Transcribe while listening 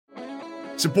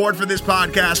Support for this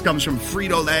podcast comes from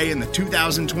Frito-Lay and the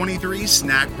 2023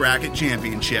 Snack Bracket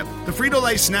Championship. The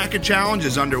Frito-Lay Snack-A Challenge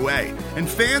is underway, and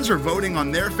fans are voting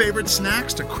on their favorite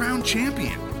snacks to crown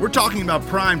champion. We're talking about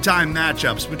primetime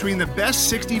matchups between the best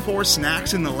 64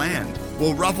 snacks in the land.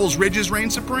 Will Ruffles Ridges reign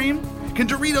supreme? Can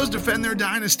Doritos defend their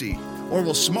dynasty? Or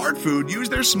will Smart Food use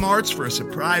their smarts for a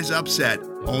surprise upset?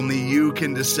 Only you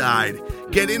can decide.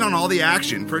 Get in on all the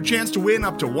action for a chance to win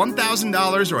up to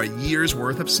 $1,000 or a year's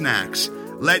worth of snacks.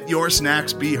 Let your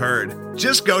snacks be heard.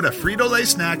 Just go to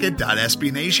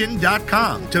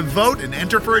fritolaysnacket.sbnation.com to vote and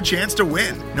enter for a chance to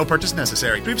win. No purchase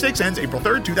necessary. Sweepstakes ends April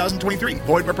 3rd, 2023.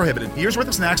 Void where prohibited. Year's worth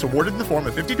of snacks awarded in the form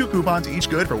of 52 coupons, each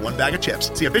good for one bag of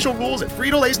chips. See official rules at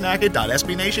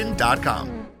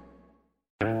fritolaysnacket.sbnation.com.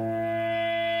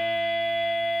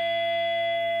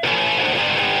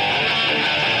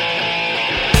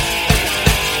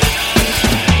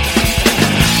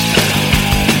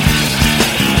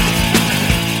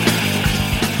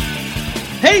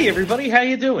 Hey everybody, how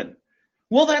you doing?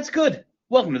 Well, that's good.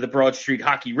 Welcome to the Broad Street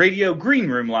Hockey Radio Green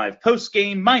Room Live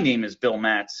Postgame. My name is Bill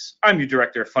Matz. I'm your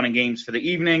director of fun and games for the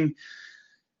evening.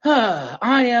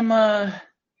 I'm going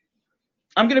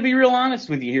to be real honest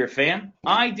with you here, fam.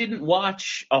 I didn't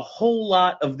watch a whole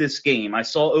lot of this game. I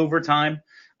saw overtime.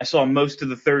 I saw most of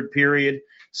the third period,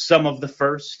 some of the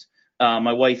first.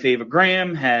 My wife, Ava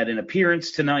Graham, had an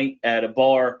appearance tonight at a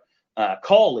bar,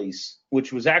 Cawley's,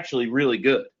 which was actually really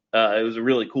good. It was a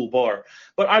really cool bar.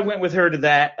 But I went with her to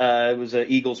that. It was an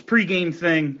Eagles pregame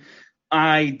thing.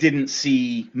 I didn't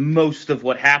see most of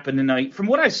what happened tonight. From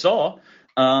what I saw,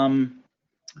 I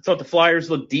thought the Flyers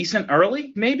looked decent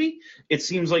early, maybe. It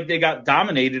seems like they got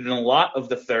dominated in a lot of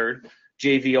the third.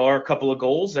 JVR, a couple of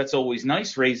goals. That's always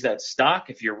nice. Raise that stock.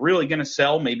 If you're really going to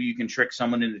sell, maybe you can trick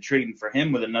someone into trading for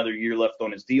him with another year left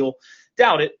on his deal.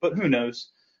 Doubt it, but who knows.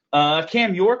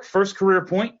 Cam York, first career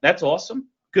point. That's awesome.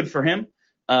 Good for him.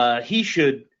 They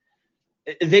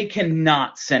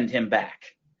cannot send him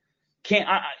back.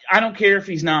 I don't care if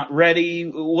he's not ready.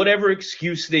 Whatever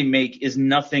excuse they make is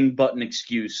nothing but an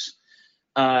excuse.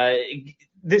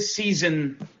 This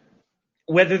season,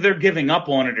 whether they're giving up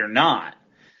on it or not,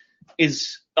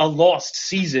 is a lost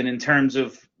season in terms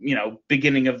of,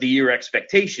 beginning of the year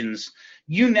expectations.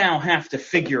 You now have to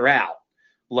figure out,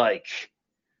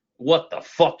 what the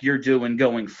fuck you're doing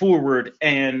going forward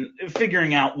and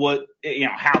figuring out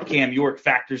how Cam York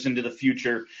factors into the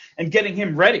future and getting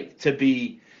him ready to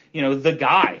be, the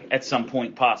guy at some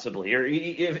point possibly, or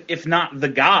if not the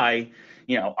guy,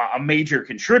 a major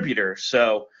contributor.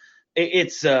 So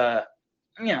it's,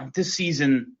 this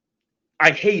season,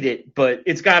 I hate it, but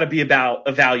it's got to be about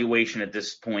evaluation at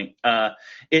this point.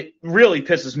 It really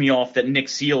pisses me off that Nick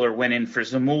Seeler went in for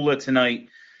Zamula tonight.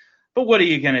 But what are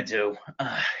you going to do?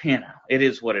 It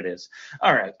is what it is.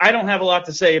 All right. I don't have a lot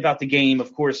to say about the game.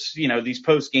 Of course, these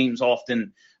post games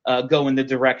often go in the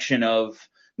direction of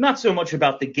not so much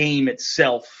about the game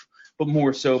itself, but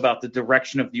more so about the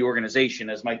direction of the organization.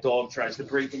 As my dog tries to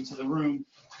break into the room,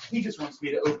 he just wants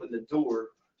me to open the door.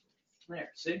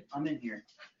 There, see? I'm in here.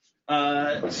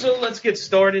 So let's get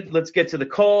started. Let's get to the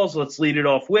calls. Let's lead it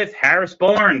off with Harris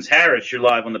Barnes. Harris, you're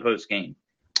live on the post game.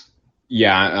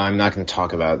 Yeah, I'm not going to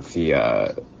talk about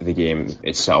the game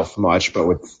itself much, but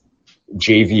with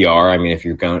JVR, I mean, if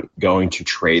you're going to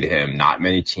trade him, not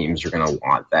many teams are going to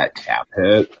want that cap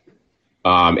hit,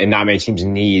 and not many teams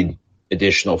need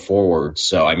additional forwards.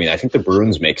 So, I mean, I think the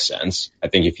Bruins make sense. I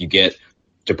think if you get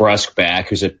DeBrusk back,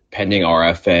 who's a pending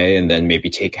RFA, and then maybe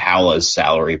take Howla's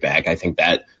salary back, I think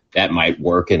that might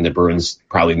work, and the Bruins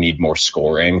probably need more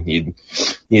scoring. Need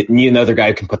another guy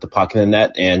who can put the puck in the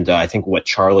net, and I think what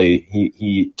Charlie,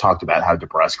 he talked about how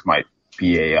DeBrusk might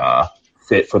be a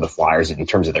fit for the Flyers in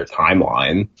terms of their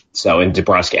timeline. So, and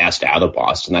DeBrusk asked out of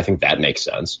Boston. I think that makes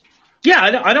sense.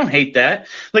 Yeah, I don't hate that.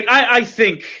 I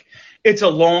think it's a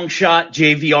long shot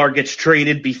JVR gets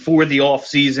traded before the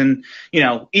offseason.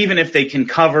 Even if they can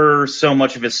cover so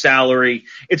much of his salary,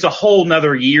 it's a whole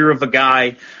nother year of a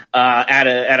guy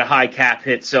at a high cap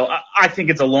hit. So I think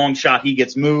it's a long shot he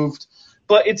gets moved.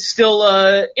 But it's still,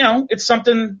 it's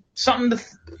something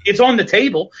it's on the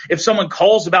table. If someone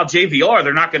calls about JVR,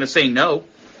 they're not going to say no.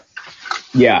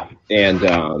 Yeah, and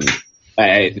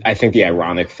I think the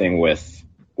ironic thing with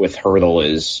Hertl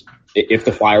is if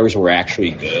the Flyers were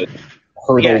actually good,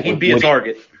 Hertl he'd be a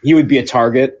target. He would be a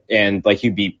target, and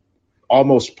he'd be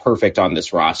almost perfect on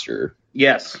this roster.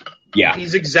 Yes. Yeah.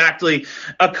 He's exactly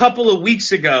a couple of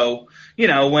weeks ago,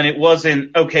 when it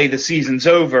wasn't, okay, the season's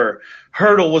over,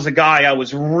 Hertl was a guy I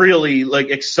was really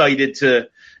excited to,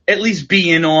 at least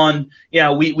be in on,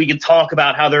 we could talk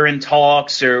about how they're in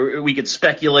talks, or we could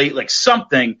speculate, like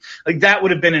something. Like that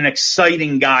would have been an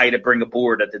exciting guy to bring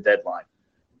aboard at the deadline.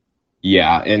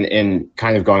 Yeah, and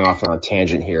kind of going off on a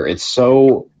tangent here,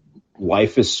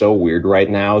 life is so weird right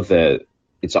now that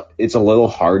it's a little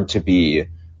hard to be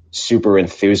super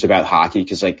enthused about hockey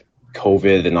because like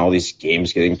COVID and all these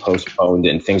games getting postponed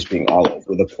and things being all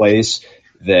over the place,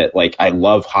 that like I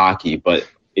love hockey, but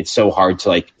it's so hard to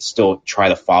like still try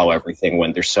to follow everything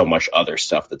when there's so much other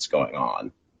stuff that's going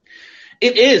on.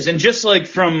 It is. And just like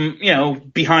from,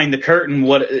 behind the curtain,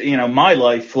 what, my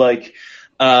life, like,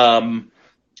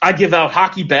 I give out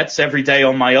hockey bets every day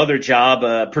on my other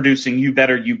job, producing You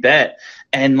Better You Bet.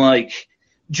 And like,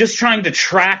 just trying to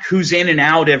track who's in and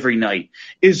out every night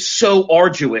is so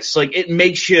arduous. Like it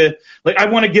makes you like, I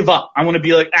want to give up. I want to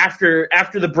be like, after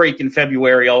the break in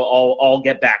February, I'll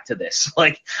get back to this.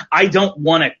 Like, I don't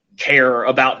want to care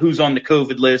about who's on the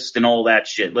COVID list and all that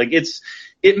shit. Like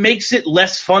it makes it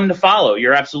less fun to follow.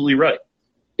 You're absolutely right.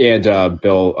 And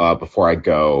Bill, before I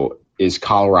go, is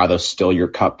Colorado still your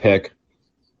cup pick?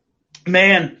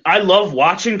 Man, I love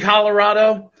watching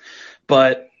Colorado,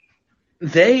 but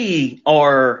they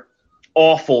are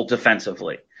awful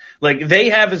defensively. Like they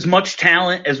have as much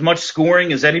talent, as much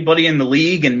scoring as anybody in the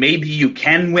league, and maybe you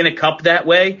can win a cup that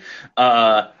way.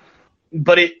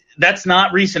 But that's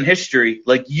not recent history.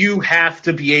 Like you have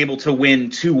to be able to win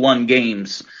 2-1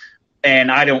 games,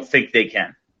 and I don't think they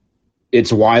can.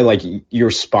 It's why like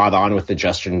you're spot on with the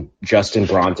Justin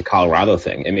Braun to Colorado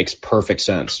thing. It makes perfect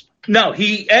sense. No,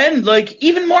 and like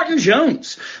even Martin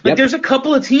Jones. Like There's a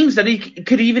couple of teams that he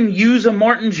could even use a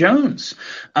Martin Jones.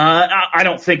 I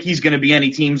don't think he's going to be any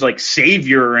team's like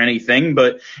savior or anything,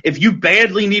 but if you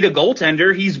badly need a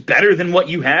goaltender, he's better than what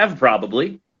you have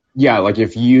probably. Yeah, like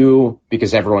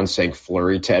because everyone's saying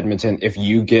Fleury to Edmonton, if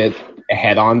you get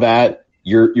ahead on that,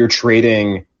 you're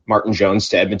trading Martin Jones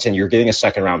to Edmonton, you're getting a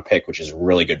second round pick, which is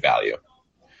really good value.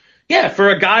 Yeah, for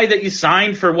a guy that you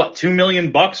signed for what, $2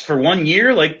 million for 1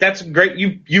 year, like that's great.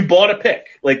 You bought a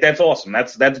pick, like that's awesome.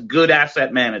 That's good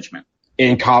asset management.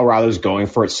 And Colorado's going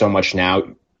for it so much now.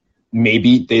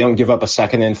 Maybe they don't give up a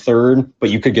second and third,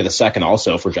 but you could get a second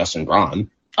also for Justin Braun.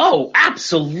 Oh,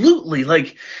 absolutely.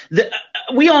 Like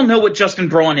we all know what Justin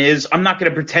Braun is. I'm not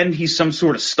going to pretend he's some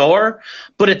sort of star,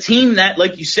 but a team that,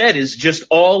 like you said, is just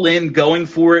all in, going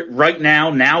for it right now.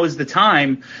 Now is the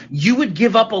time. You would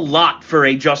give up a lot for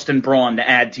a Justin Braun to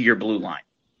add to your blue line.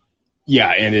 Yeah,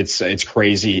 and it's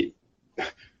crazy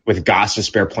with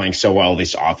Gostisbehere playing so well, at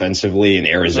least offensively in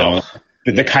Arizona.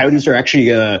 Oh, the Coyotes are actually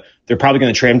they're probably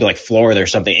going to trade him to like Florida or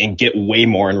something and get way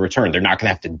more in return. They're not going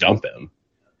to have to dump him.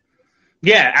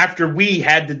 Yeah, after we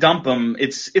had to dump him,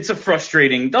 it's a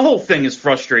frustrating. The whole thing is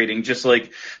frustrating, just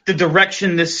like the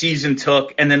direction this season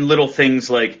took, and then little things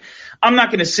like I'm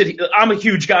not going to I'm a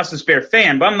huge Gostisbehere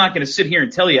fan, but I'm not going to sit here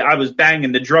and tell you I was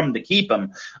banging the drum to keep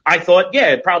him. I thought, yeah,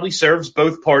 it probably serves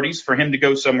both parties for him to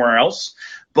go somewhere else,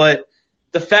 but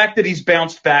the fact that he's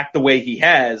bounced back the way he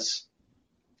has,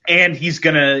 and he's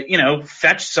going to,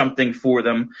 fetch something for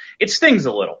them, it stings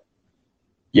a little.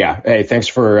 Yeah. Hey, thanks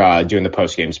for doing the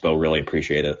post games, Bill. Really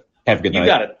appreciate it. Have a good night. You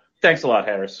got it. Thanks a lot,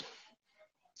 Harris.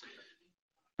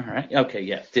 All right. Okay.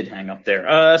 Yeah. Did hang up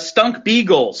there. Stunk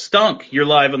Beagle. Stunk. You're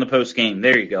live on the post game.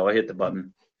 There you go. I hit the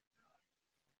button.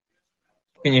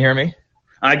 Can you hear me?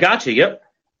 I got you. Yep.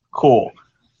 Cool.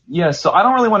 Yeah. So I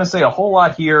don't really want to say a whole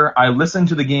lot here. I listen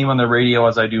to the game on the radio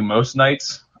as I do most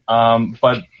nights.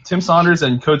 But Tim Saunders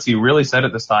and Coatsy really said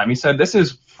it this time. He said this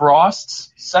is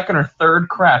Frost's second or third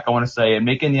crack, I want to say, at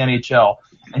making the NHL,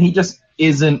 and he just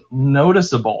isn't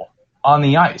noticeable on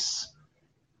the ice.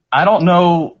 I don't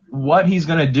know what he's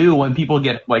going to do when people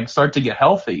start to get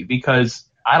healthy, because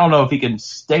I don't know if he can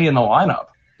stay in the lineup.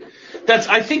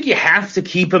 I think you have to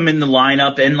keep him in the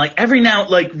lineup, and every now,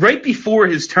 right before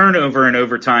his turnover in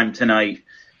overtime tonight,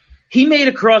 he made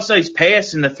a cross-ice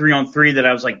pass in the 3-on-3 that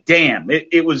I was like, damn,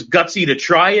 it was gutsy to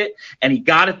try it, and he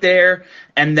got it there,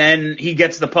 and then he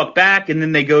gets the puck back, and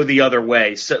then they go the other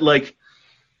way. So,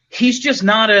 he's just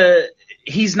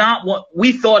he's not what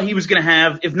we thought he was going to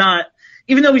have, if not,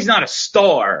 even though he's not a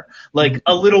star,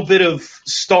 a little bit of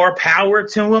star power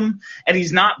to him, and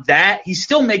he's not that. He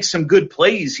still makes some good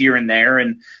plays here and there,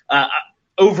 and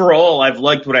overall, I've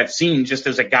liked what I've seen just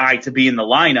as a guy to be in the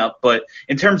lineup, but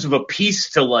in terms of a piece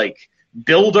to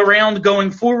build around going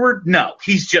forward, no,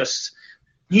 he's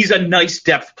a nice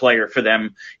depth player for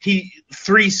them.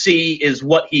 3C is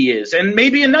what he is, and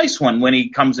maybe a nice one when he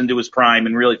comes into his prime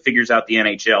and really figures out the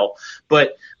NHL,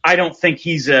 but I don't think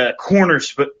he's a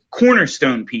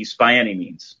cornerstone piece by any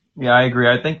means. Yeah, I agree.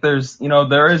 I think there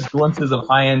is glimpses of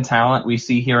high-end talent we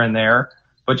see here and there,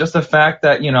 but just the fact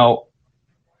that,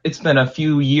 it's been a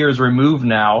few years removed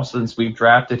now since we've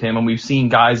drafted him, and we've seen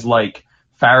guys like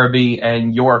Farabee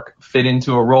and York fit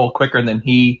into a role quicker than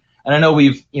he. And I know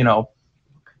we've,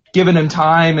 given him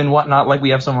time and whatnot, like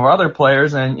we have some of our other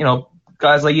players, and,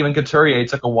 guys like even Couturier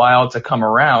took a while to come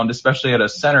around, especially at a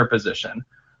center position.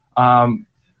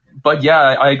 But yeah,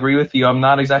 I agree with you. I'm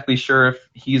not exactly sure if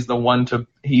he's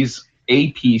he's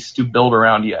a piece to build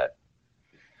around yet.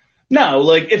 No,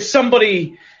 like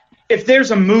if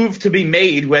there's a move to be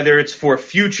made, whether it's for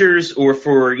futures or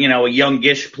for, a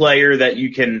youngish player that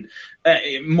you can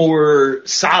more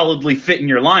solidly fit in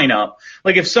your lineup,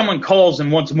 like if someone calls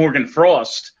and wants Morgan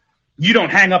Frost, you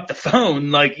don't hang up the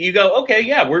phone. Like you go, okay,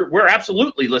 yeah, we're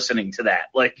absolutely listening to that.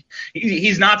 Like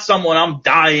he's not someone I'm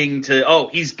dying to,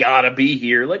 he's got to be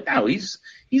here. Like, no, he's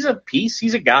a piece.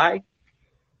 He's a guy.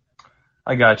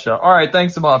 I gotcha. All right.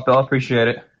 Thanks a lot, Bill. Appreciate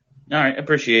it. All right.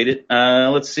 Appreciate it.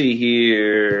 Let's see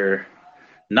here.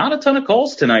 Not a ton of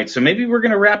calls tonight, so maybe we're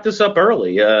going to wrap this up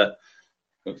early.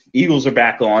 Eagles are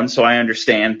back on, so I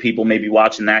understand people may be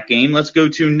watching that game. Let's go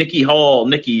to Nikki Hall.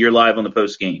 Nikki, you're live on the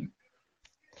post game.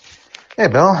 Hey,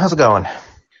 Bill. How's it going?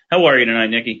 How are you tonight,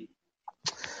 Nikki?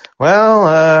 Well,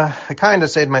 I kind of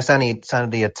saved my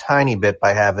sanity a tiny bit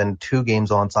by having two games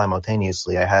on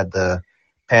simultaneously. I had the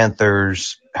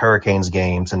Panthers-Hurricanes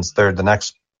game since they're the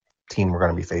next team we're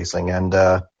going to be facing. And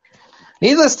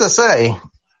needless to say,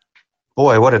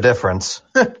 boy, what a difference.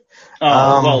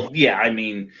 Well, yeah, I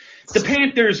mean, the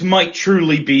Panthers might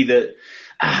truly be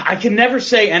I can never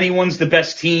say anyone's the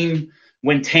best team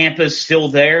when Tampa's still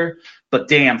there. But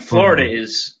damn,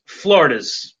 Florida's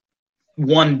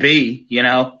 1B,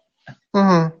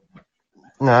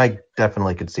 Mm-hmm. No, I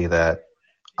definitely could see that.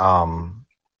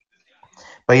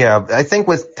 But yeah, I think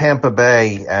with Tampa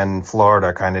Bay and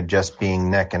Florida kind of just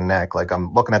being neck and neck, like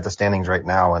I'm looking at the standings right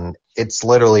now, and it's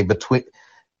literally between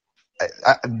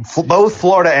both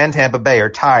Florida and Tampa Bay are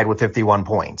tied with 51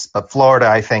 points. But Florida,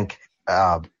 I think,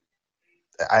 I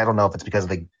don't know if it's because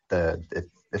of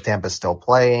if Tampa's still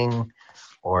playing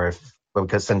or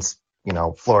because since,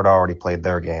 Florida already played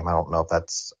their game. I don't know if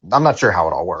I'm not sure how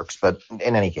it all works, but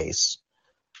in any case,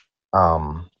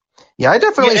 yeah, I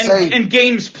definitely say. And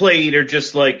games played are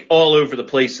just like all over the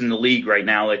place in the league right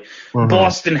now. Like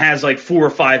Boston has like 4 or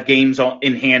 5 games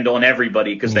in hand on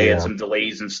everybody because they had some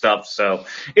delays and stuff. So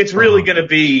it's really going to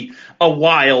be a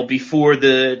while before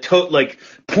the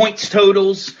points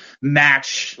totals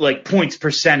match like points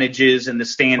percentages and the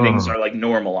standings are like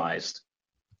normalized.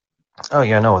 Oh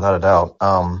yeah, no, without a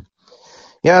doubt.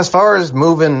 Yeah, as far as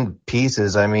moving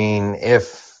pieces, I mean,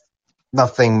 if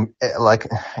nothing, like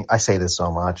I say this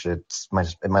so much, it might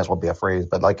as well be a phrase,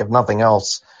 but like if nothing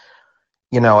else,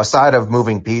 aside of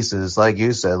moving pieces, like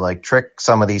you said, like trick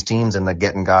some of these teams into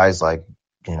getting guys like,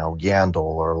 Yandel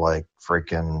or like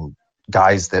freaking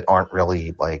guys that aren't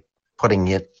really like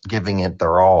giving it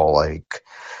their all. Like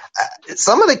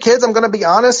some of the kids, I'm going to be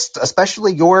honest,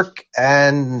 especially York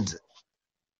and,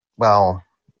 well,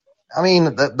 I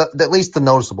mean, at least the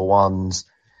noticeable ones,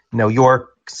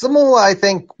 York, Samoa, I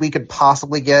think we could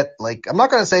possibly get, like, I'm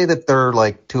not going to say that they're,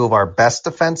 like, two of our best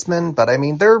defensemen, but, I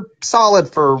mean, they're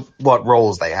solid for what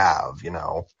roles they have,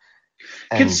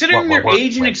 Considering their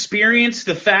age and experience,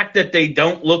 the fact that they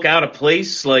don't look out of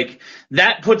place, like,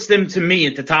 that puts them, to me,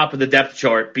 at the top of the depth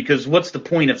chart, because what's the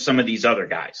point of some of these other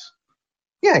guys?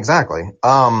 Yeah, exactly.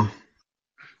 But,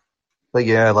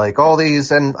 yeah, like, all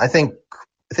these, and I think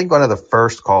one of the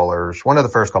first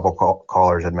couple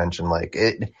callers had mentioned, like,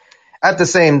 at the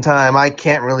same time, I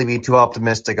can't really be too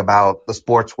optimistic about the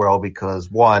sports world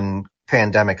because, one,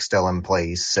 pandemic's still in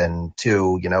place, and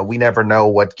two, we never know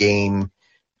what game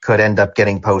could end up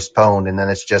getting postponed, and then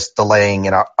it's just delaying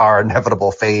our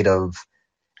inevitable fate of,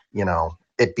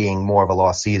 it being more of a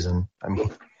lost season. I mean,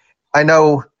 I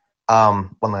know,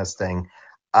 one last thing,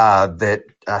 that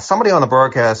somebody on the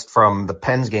broadcast from the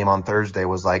Pens game on Thursday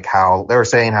was like how they were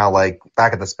saying how like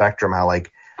back at the Spectrum, how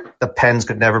like the Pens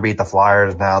could never beat the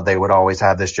Flyers. Now they would always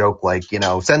have this joke like,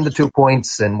 send the 2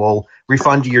 points and we'll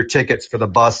refund you your tickets for the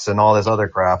bus and all this other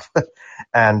crap.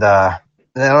 And I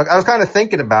was kind of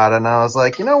thinking about it, and I was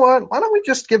like, you know what? Why don't we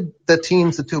just give the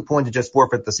teams the 2 points and just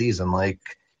forfeit the season? Like,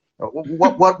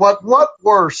 what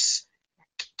worse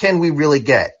can we really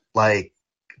get? Like,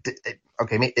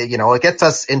 okay, it gets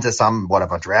us into somewhat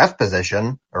of a draft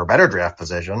position or a better draft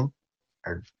position,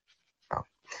 or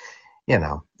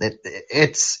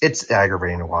it's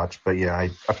aggravating to watch. But yeah, I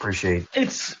appreciate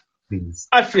it's. These.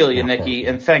 I feel you, Nikki,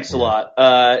 and thanks a lot.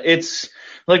 It's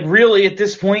like really at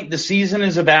this point, the season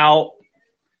is about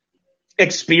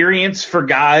experience for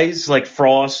guys like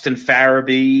Frost and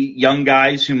Farabee, young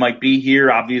guys who might be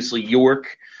here. Obviously,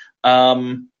 York.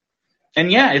 And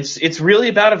yeah, it's really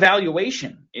about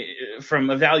evaluation, from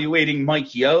evaluating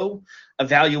Mike Yeo,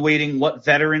 evaluating what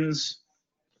veterans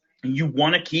you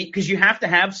want to keep, because you have to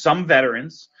have some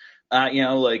veterans,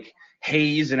 like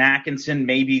Hayes and Atkinson.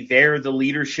 Maybe they're the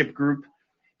leadership group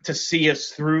to see us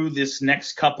through this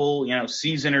next couple,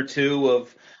 season or two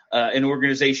of an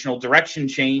organizational direction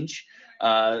change.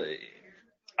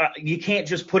 You can't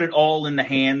just put it all in the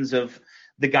hands of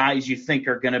the guys you think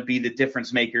are going to be the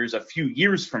difference makers a few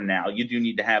years from now. You do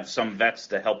need to have some vets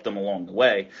to help them along the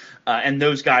way. And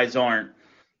those guys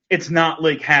it's not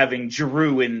like having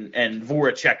Giroux and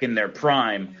Voracek in their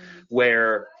prime,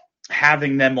 where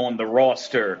having them on the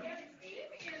roster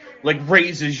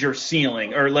raises your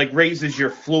ceiling or raises your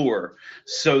floor,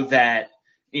 so that,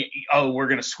 we're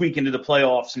going to squeak into the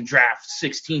playoffs and draft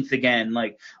 16th again.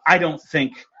 I don't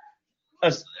think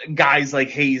guys like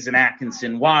Hayes and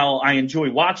Atkinson, while I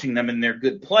enjoy watching them and they're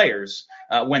good players,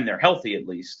 when they're healthy at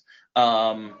least,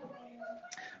 I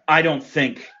don't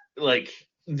think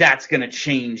that's going to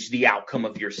change the outcome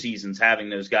of your seasons, having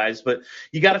those guys. But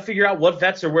you got to figure out what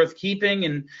vets are worth keeping,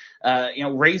 and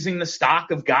raising the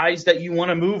stock of guys that you want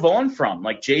to move on from,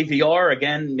 like JVR.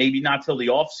 Again, maybe not till the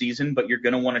off season, but you're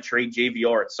going to want to trade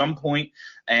JVR at some point.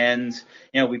 And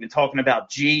we've been talking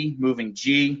about moving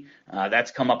G.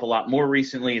 That's come up a lot more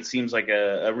recently. It seems like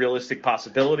a realistic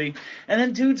possibility. And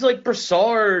then dudes like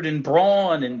Brassard and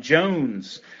Braun and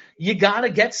Jones, you got to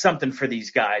get something for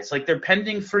these guys. They're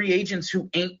pending free agents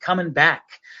who ain't coming back.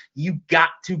 You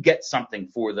got to get something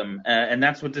for them, and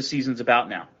that's what the season's about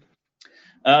now.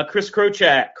 Chris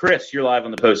Krochat. Chris, you're live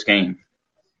on the post game.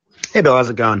 Hey, Bill.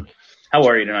 How's it going? How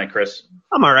are you tonight, Chris?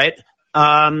 I'm all right.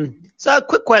 So a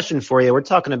quick question for you. We're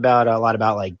talking about a lot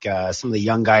about some of the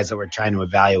young guys that we're trying to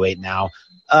evaluate now.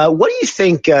 What do you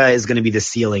think is going to be the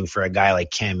ceiling for a guy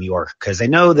like Cam York? Because I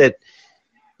know that,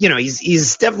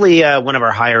 he's definitely one of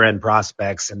our higher end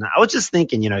prospects. And I was just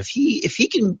thinking, if he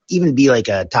can even be like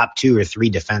a top 2 or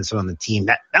 3 defenseman on the team,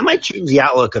 that might change the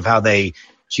outlook of how they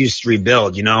choose to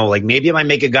rebuild. Maybe it might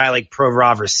make a guy like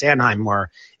Provorov or Sanheim more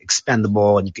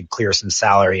expendable, and you could clear some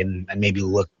salary and maybe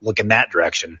look in that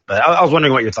direction. But I was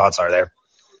wondering what your thoughts are there.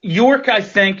 York, I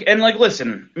think, and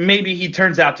listen, maybe he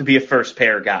turns out to be a first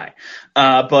pair guy.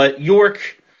 But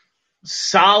York,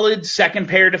 solid second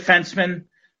pair defenseman.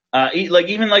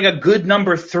 Even a good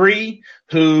number 3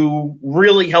 who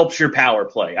really helps your power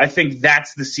play. I think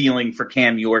that's the ceiling for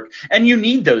Cam York, and you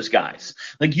need those guys.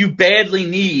 You badly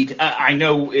need. I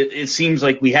know it seems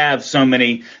like we have so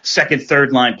many second,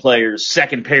 third line players,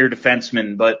 second pair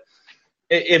defensemen, but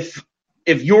if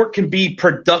York can be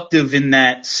productive in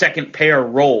that second pair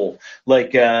role,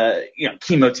 Kimmo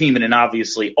Timonen,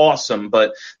 obviously awesome,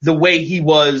 but the way he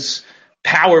was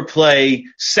power play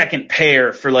second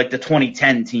pair for the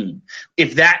 2010 team,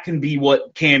 if that can be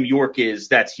what Cam York is,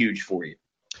 that's huge for you.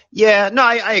 Yeah, no,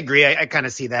 I agree. I kind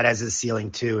of see that as his ceiling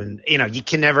too. And you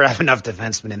can never have enough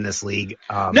defensemen in this league.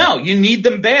 No, you need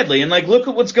them badly. And look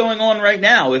at what's going on right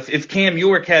now. If Cam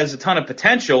York has a ton of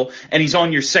potential and he's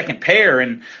on your second pair,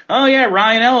 and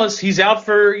Ryan Ellis, he's out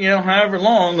for however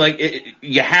long,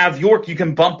 you have York, you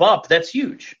can bump up. That's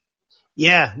huge.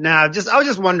 Yeah, no, I was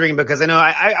just wondering, because I know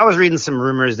I was reading some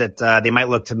rumors that they might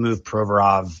look to move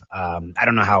Provorov. I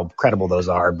don't know how credible those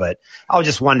are, but I was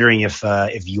just wondering if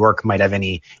York might have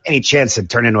any chance to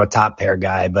turn into a top pair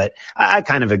guy. But I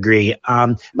kind of agree.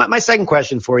 My second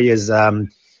question for you is,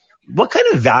 what kind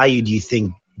of value do you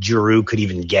think Giroux could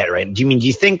even get? Right? Do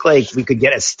you think we could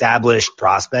get established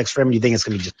prospects for him? Do you think it's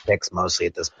going to be just picks mostly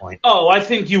at this point? Oh, I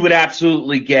think you would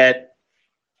absolutely get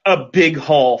a big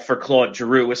haul for Claude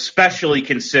Giroux, especially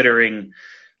considering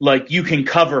you can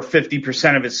cover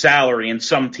 50% of his salary, and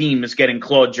some team is getting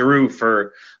Claude Giroux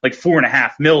for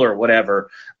 $4.5 million or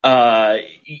whatever. I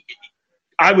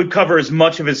would cover as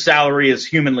much of his salary as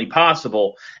humanly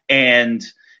possible, and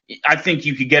I think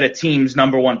you could get a team's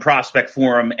number 1 prospect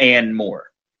for him and more.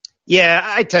 Yeah,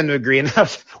 I tend to agree. And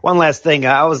one last thing,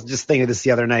 I was just thinking of this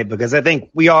the other night, because I think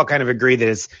we all kind of agree that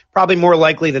it's probably more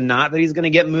likely than not that he's going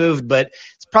to get moved, but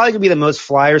it's probably going to be the most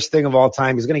Flyers thing of all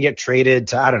time. He's going to get traded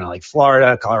to, I don't know,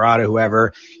 Florida, Colorado,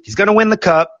 whoever. He's going to win the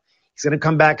cup. He's going to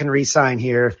come back and re-sign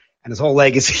here, and his whole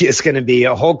legacy is going to be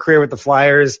a whole career with the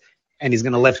Flyers, and he's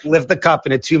going to lift the cup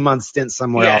in a 2-month stint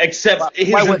somewhere else. Except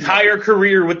his entire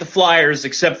career with the Flyers,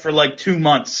 except for 2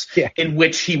 months in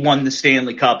which he won the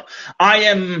Stanley Cup.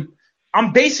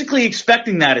 I'm basically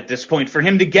expecting that at this point, for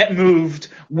him to get moved,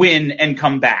 win, and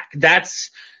come back. That's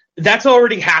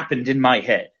already happened in my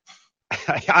head.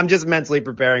 I'm just mentally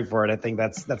preparing for it. I think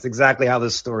that's exactly how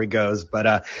this story goes.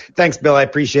 But thanks, Bill. I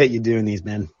appreciate you doing these,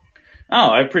 man. Oh,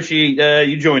 I appreciate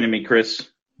you joining me, Chris.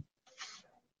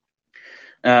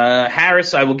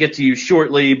 Harris, I will get to you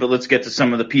shortly, but let's get to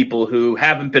some of the people who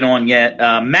haven't been on yet.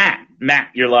 Matt,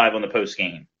 you're live on the post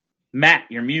game. Matt,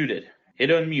 you're muted. Hit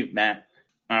unmute, Matt.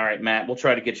 All right, Matt, we'll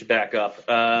try to get you back up.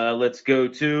 Let's go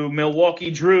to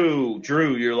Milwaukee, Drew.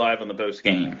 Drew, you're live on the post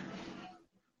game.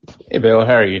 Hey, Bill,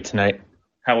 how are you tonight?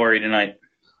 How are you tonight?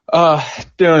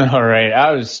 Doing all right.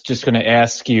 I was just going to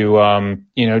ask you,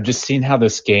 just seeing how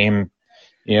this game,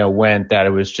 went, that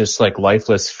it was just like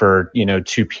lifeless for,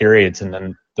 2 periods. And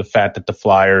then the fact that the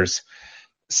Flyers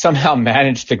somehow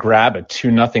managed to grab a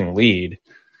 2-0 lead.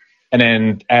 And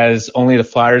then, as only the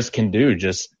Flyers can do,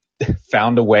 just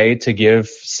found a way to give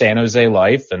San Jose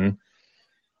life. And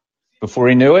before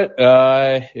he knew it,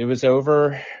 it was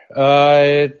over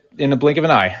in the blink of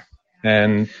an eye.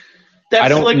 And I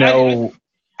don't know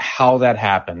how that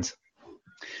happened.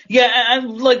 Yeah, I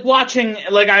like watching,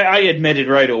 I admitted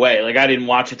right away, I didn't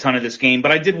watch a ton of this game,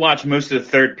 but I did watch most of the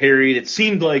third period. It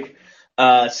seemed like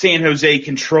San Jose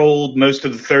controlled most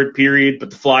of the third period, but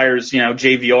the Flyers,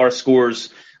 JVR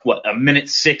scores, a minute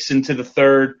 6 into the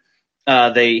third.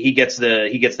 He gets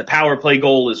the power play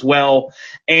goal as well.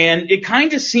 And it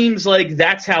kind of seems like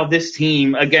that's how this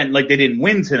team, again, they didn't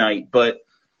win tonight, but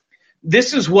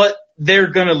this is what they're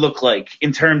going to look like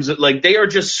in terms of, they are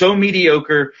just so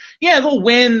mediocre. Yeah, they'll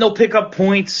win. They'll pick up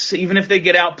points, even if they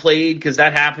get outplayed, because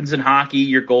that happens in hockey.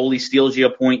 Your goalie steals you a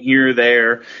point here or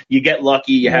there. You get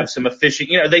lucky. You have some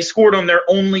efficient, they scored on their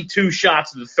only 2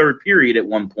 shots of the third period at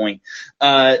one point.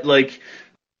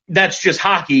 That's just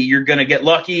hockey. You're going to get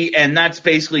lucky, and that's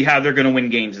basically how they're going to win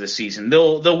games this season.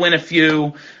 They'll win a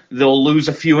few. They'll lose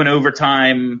a few in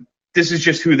overtime. This is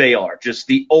just who they are, just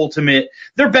the ultimate.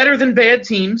 They're better than bad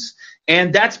teams,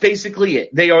 and that's basically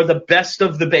it. They are the best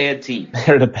of the bad teams.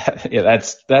 They're the best. Yeah,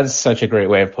 that's such a great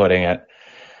way of putting it.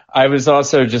 I was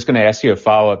also just going to ask you a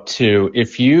follow-up, too.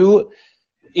 If you,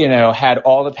 had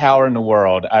all the power in the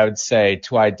world, I would say,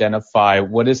 to identify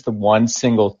what is the one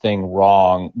single thing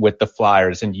wrong with the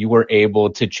Flyers, and you were able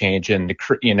to change and,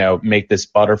 make this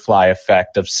butterfly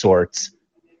effect of sorts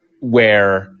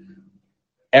where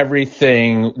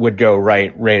everything would go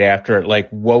right after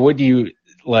it. What would you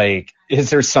is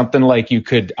there something you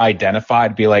could identify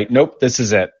to be nope, this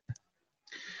is it?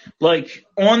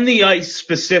 On the ice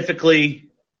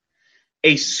specifically,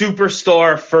 a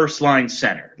superstar first line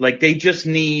center. They just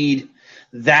need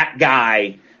that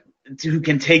guy who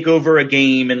can take over a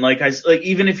game. And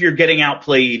even if you're getting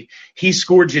outplayed, he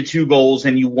scored you 2 goals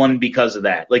and you won because of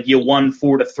that. You won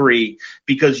 4-3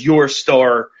 because your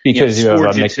star because you have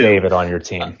McDavid on your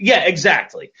team. Yeah,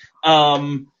 exactly.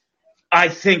 I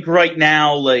think right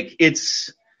now,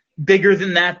 it's bigger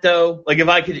than that though.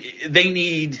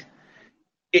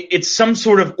 It's some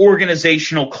sort of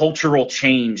organizational cultural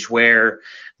change where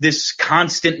this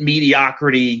constant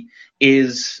mediocrity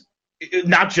is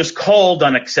not just called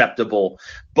unacceptable,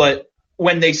 but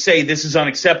when they say this is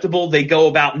unacceptable, they go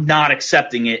about not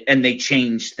accepting it and they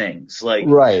change things.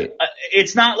 Right.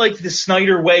 It's not like the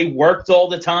Snyder way worked all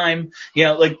the time.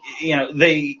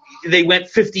 They went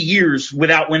 50 years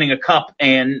without winning a cup,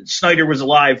 and Snyder was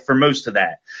alive for most of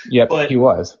that. Yep, but he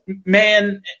was.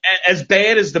 Man, as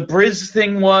bad as the Briz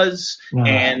thing was,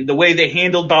 and the way they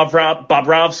handled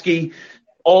Bobrovsky,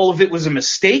 all of it was a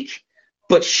mistake.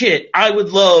 But shit, I would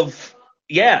love,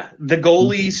 the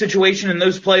goalie situation in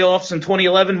those playoffs in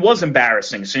 2011 was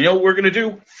embarrassing. So you know what we're going to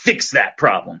do? Fix that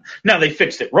problem. Now they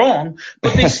fixed it wrong,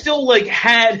 but they still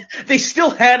had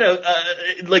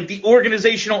the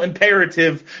organizational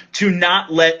imperative to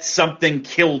not let something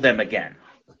kill them again.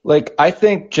 I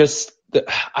think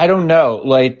I don't know,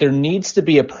 there needs to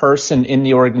be a person in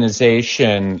the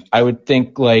organization. I would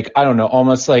think I don't know,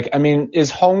 almost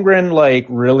is Holmgren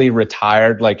really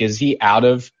retired? Is he out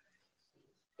of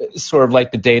sort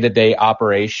of the day-to-day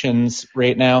operations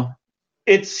right now?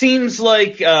 It seems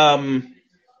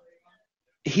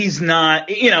he's not,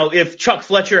 if Chuck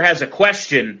Fletcher has a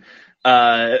question,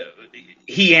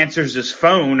 he answers his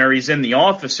phone or he's in the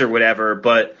office or whatever,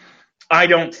 but I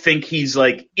don't think he's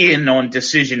in on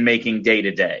decision making day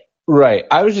to day. Right.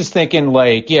 I was just thinking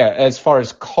as far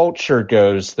as culture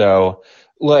goes though,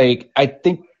 I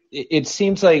think it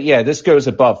seems this goes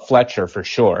above Fletcher for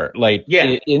sure.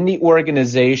 In the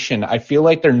organization, I feel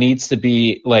there needs to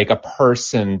be a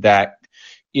person that,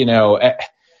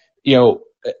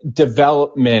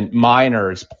 development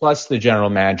minors plus the general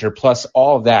manager plus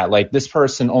all of that. This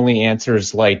person only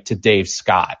answers to Dave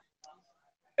Scott.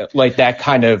 That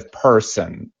kind of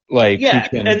person, who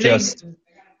can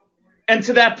and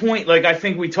to that point, I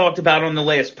think we talked about on the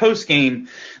last post game,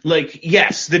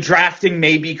 yes, the drafting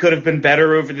maybe could have been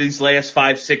better over these last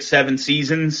 5, 6, 7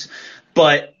 seasons,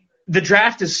 but the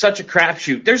draft is such a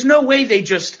crapshoot. There's no way they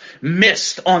just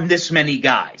missed on this many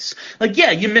guys. Like,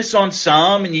 yeah, you miss on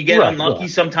some and you get unlucky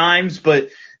sometimes, but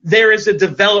there is a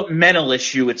developmental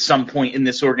issue at some point in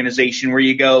this organization where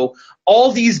you go,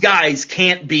 all these guys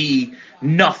can't be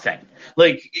nothing.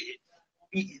 Like,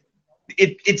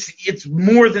 it's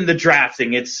more than the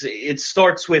drafting. It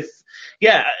starts with,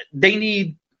 they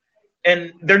need,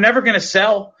 and they're never going to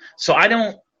sell. So I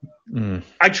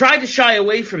tried to shy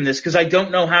away from this because I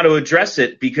don't know how to address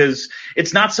it, because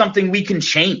it's not something we can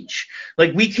change.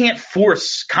 Like, we can't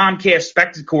force Comcast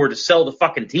Spectacor to sell the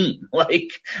fucking team.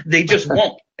 Like, they just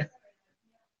won't.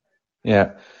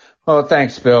 Yeah. Well,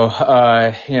 thanks, Bill.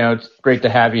 It's great to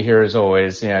have you here as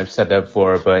always. I've said that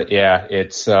before, but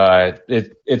it's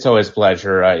always a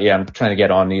pleasure. I'm trying to get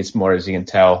on these more, as you can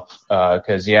tell,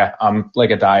 because I'm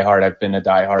like a diehard. I've been a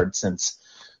diehard since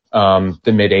the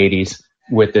mid '80s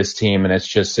with this team, and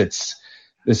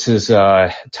this is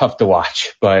tough to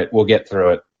watch, but we'll get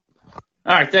through it.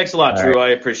 All right, thanks a lot, Drew. I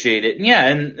appreciate it.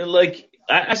 And like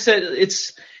I said,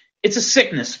 it's a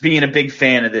sickness being a big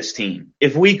fan of this team.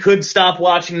 If we could stop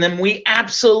watching them, we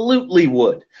absolutely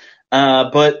would.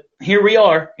 But here we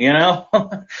are,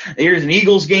 Here's an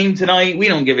Eagles game tonight. We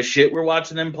don't give a shit. We're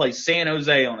watching them play San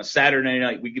Jose on a Saturday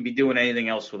night. We could be doing anything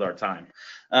else with our time.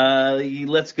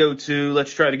 Let's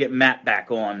try to get Matt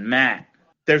back on. Matt,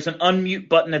 there's an unmute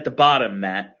button at the bottom,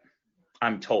 Matt,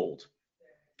 I'm told.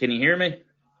 Can you hear me?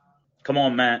 Come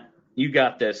on, Matt. You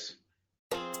got this.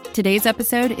 Today's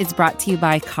episode is brought to you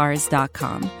by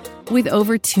Cars.com. With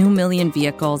over 2 million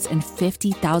vehicles and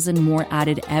 50,000 more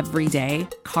added every day,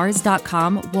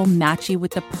 Cars.com will match you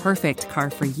with the perfect car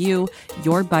for you,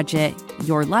 your budget,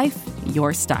 your life,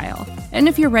 your style. And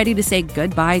if you're ready to say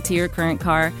goodbye to your current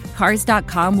car,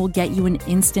 Cars.com will get you an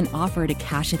instant offer to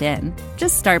cash it in.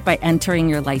 Just start by entering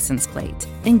your license plate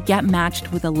and get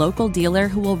matched with a local dealer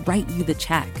who will write you the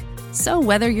check. So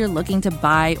whether you're looking to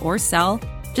buy or sell,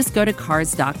 just go to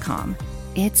Cars.com.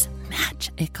 It's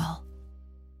magical.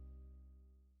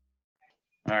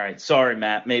 All right. Sorry,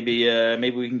 Matt. Maybe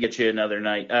we can get you another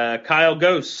night. Kyle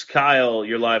Ghost. Kyle,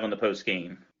 you're live on the post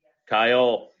game.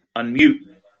 Kyle, unmute.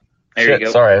 There you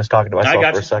go. Sorry, I was talking to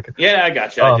myself for a second. Yeah, I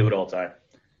got you. I do it all the time.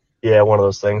 Yeah, one of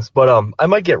those things. But I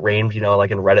might get rained,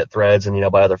 like in Reddit threads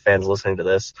and, by other fans listening to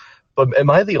this. But am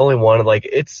I the only one? Like,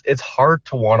 it's hard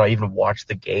to want to even watch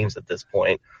the games at this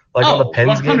point. Like on the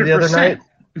Pens 100%. Game the other night.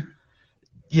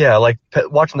 Yeah, like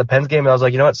watching the Pens game, I was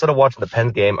like, instead of watching the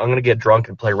Pens game, I'm going to get drunk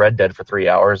and play Red Dead for 3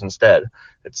 hours instead.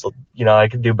 It's, I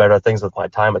could do better things with my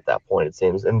time at that point, it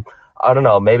seems. And I don't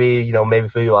know, maybe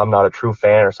for you, I'm not a true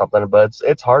fan or something, but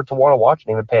it's hard to want to watch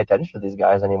and even pay attention to these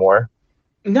guys anymore.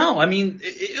 No, I mean,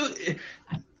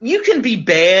 you can be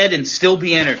bad and still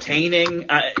be entertaining.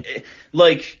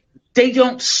 They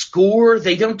don't score.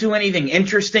 They don't do anything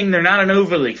interesting. They're not an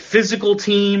overly physical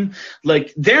team.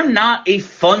 Like, they're not a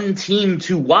fun team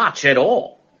to watch at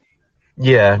all.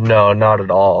 Yeah, no, not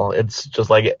at all. It's just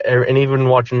like, and even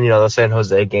watching, the San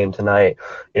Jose game tonight,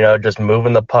 just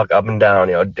moving the puck up and down,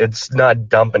 it's not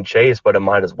dump and chase, but it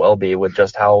might as well be with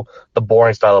just how the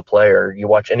boring style of player. You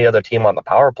watch any other team on the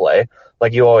power play,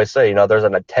 like you always say, there's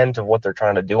an intent of what they're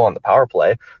trying to do on the power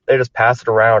play. They just pass it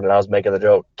around, and I was making the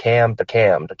joke, Cam to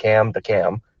Cam to Cam to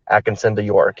Cam, Atkinson to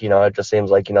York. It just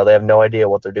seems like, they have no idea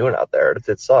what they're doing out there.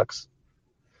 It sucks.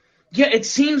 Yeah, it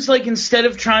seems like instead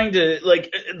of trying to,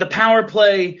 the power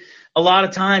play, a lot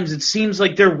of times it seems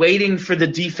like they're waiting for the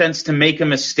defense to make a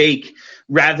mistake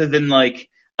rather than,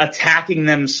 attacking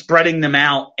them, spreading them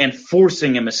out, and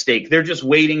forcing a mistake. They're just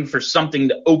waiting for something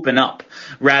to open up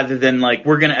rather than,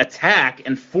 we're going to attack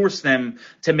and force them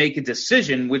to make a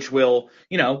decision, which will,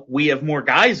 we have more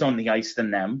guys on the ice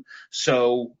than them.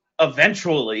 So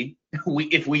eventually,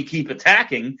 if we keep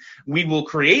attacking, we will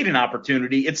create an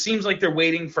opportunity. It seems like they're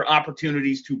waiting for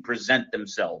opportunities to present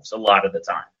themselves a lot of the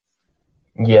time.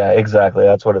 Yeah, exactly.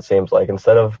 That's what it seems like.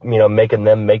 Instead of, making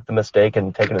them make the mistake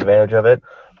and taking advantage of it,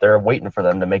 they're waiting for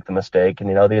them to make the mistake. And,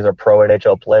 these are pro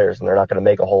NHL players, and they're not going to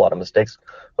make a whole lot of mistakes,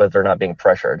 but they're not being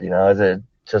pressured.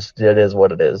 It is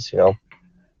what it is,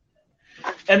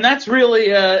 And that's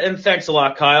really, and thanks a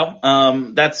lot, Kyle.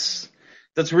 That's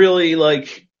really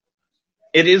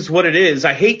it is what it is.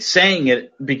 I hate saying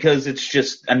it because it's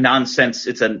just a nonsense.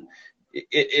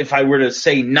 If I were to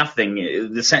say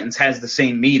nothing, the sentence has the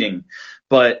same meaning,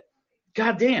 but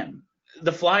goddamn.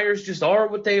 The Flyers just are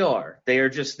what they are. They are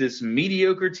just this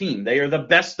mediocre team. They are the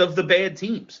best of the bad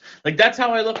teams. That's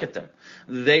how I look at them.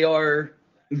 They are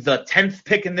the 10th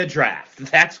pick in the draft.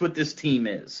 That's what this team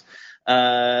is.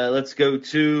 Let's go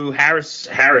to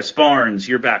Harris Barnes.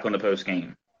 You're back on the post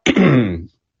game.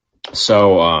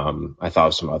 So I thought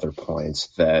of some other points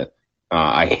that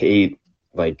I hate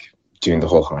doing the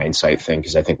whole hindsight thing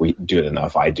because I think we do it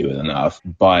enough. I do it enough.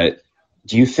 But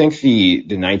do you think the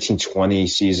 1920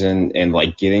 season and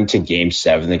getting to Game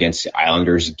 7 against the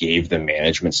Islanders gave the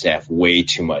management staff way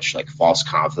too much false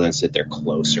confidence that they're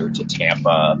closer to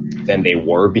Tampa than they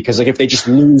were? Because if they just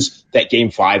lose that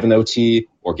Game 5 in OT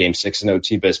or Game 6 in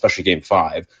OT, but especially Game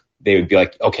 5, they would be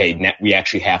okay, we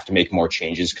actually have to make more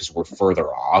changes because we're further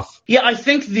off. Yeah, I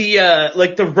think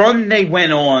the run they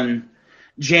went on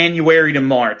January to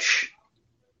March,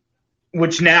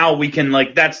 which now we can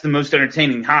that's the most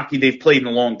entertaining hockey they've played in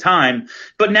a long time.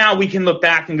 But now we can look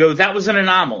back and go, that was an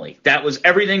anomaly. That was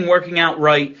everything working out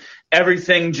right,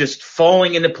 everything just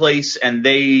falling into place, and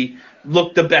they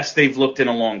looked the best they've looked in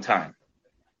a long time.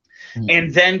 Mm-hmm.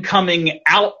 And then coming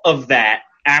out of that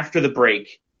after the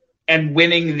break and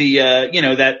winning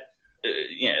the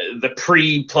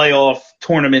pre-playoff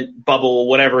tournament bubble,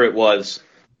 whatever it was,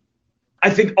 I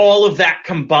think all of that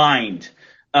combined,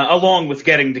 along with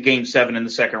getting to Game 7 in the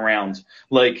second round,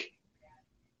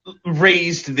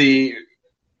 raised the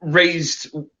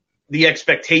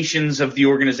expectations of the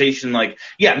organization.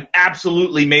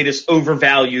 Absolutely made us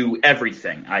overvalue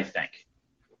everything, I think.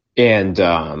 And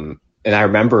I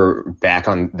remember back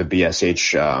on the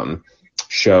BSH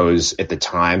shows at the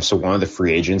time. So one of the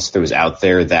free agents that was out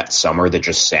there that summer that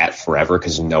just sat forever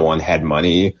because no one had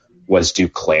money was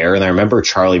Duclair. And I remember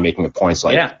Charlie making a point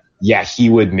yeah, he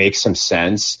would make some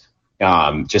sense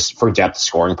just for depth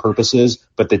scoring purposes.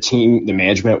 But the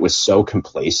management was so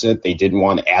complacent. They didn't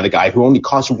want to add a guy who only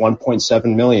cost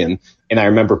 $1.7 million. And I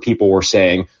remember people were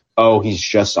saying, oh, he's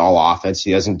just all offense.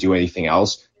 He doesn't do anything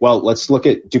else. Well, let's look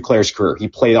at Duclair's career. He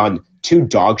played on 2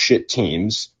 dog shit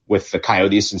teams with the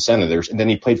Coyotes and Senators. And then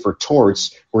he played for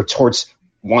Torts, where Torts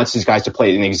wants his guys to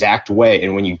play in an exact way.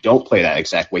 And when you don't play that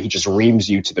exact way, he just reams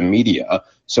you to the media.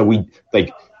 So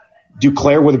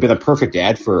Duclair would have been a perfect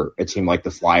ad for a team like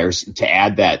the Flyers to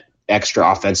add that extra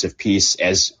offensive piece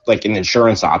as an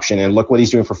insurance option. And look what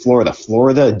he's doing for Florida.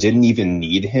 Florida didn't even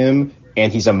need him,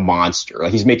 and he's a monster.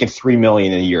 He's making $3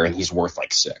 million a year, and he's worth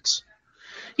 $6 million.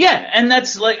 Yeah, and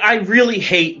that's I really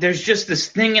hate. There's just this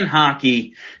thing in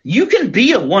hockey. You can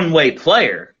be a one-way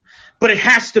player, but it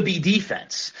has to be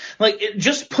defense.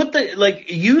 Just put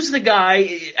use the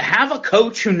guy, have a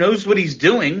coach who knows what he's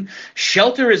doing,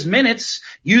 shelter his minutes,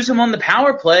 use him on the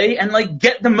power play, and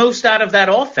get the most out of that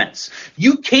offense.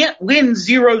 You can't win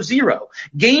 0-0.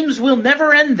 Games will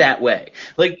never end that way.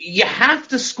 You have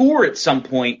to score at some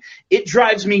point. It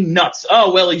drives me nuts.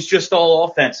 Oh, well, he's just all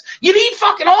offense. You need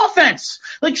fucking offense.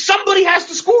 Somebody has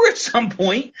to score at some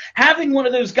point. Having one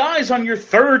of those guys on your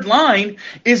third line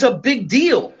is a big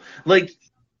deal.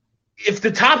 If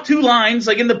the top 2 lines,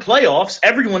 in the playoffs,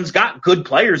 everyone's got good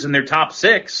players in their top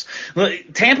 6.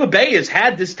 Tampa Bay has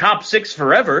had this top 6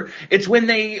 forever. It's when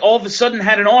they all of a sudden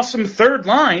had an awesome third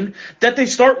line that they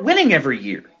start winning every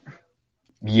year.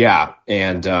 Yeah,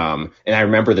 and I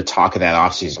remember the talk of that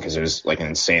offseason because it was an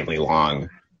insanely long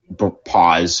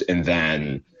pause, and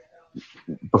then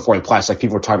before the playoffs,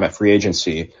 people were talking about free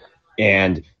agency,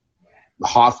 and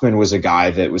Hoffman was a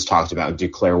guy that was talked about, and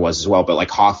Duclair was as well. But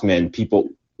Hoffman,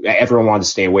 everyone wanted to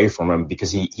stay away from him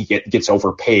because he gets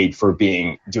overpaid for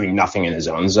doing nothing in his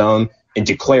own zone. And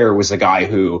Duclair was a guy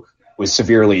who was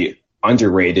severely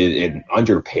underrated and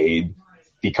underpaid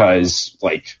because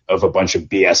of a bunch of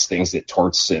BS things that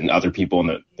Torts and other people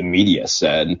in the media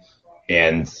said.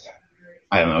 And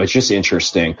I don't know, it's just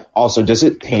interesting. Also, does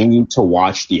it pain you to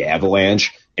watch the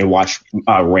Avalanche and watch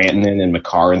Rantanen and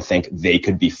Makar and think they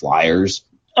could be Flyers?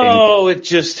 Oh, it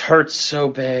just hurts so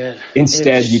bad.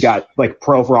 Instead, you got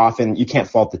Provorov, and you can't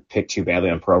fault the pick too badly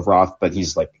on Provorov, but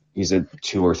he's a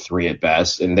 2 or 3 at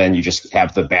best. And then you just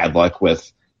have the bad luck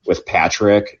with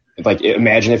Patrick.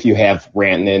 Imagine if you have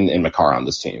Rantanen and Makar on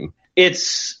this team.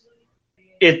 It's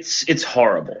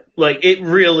horrible. It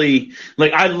really,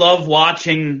 I love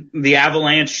watching the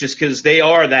Avalanche just because they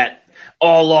are that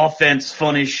all offense,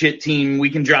 fun as shit team. We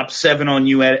can drop 7 on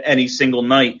you at any single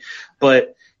night.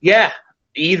 But yeah,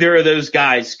 either of those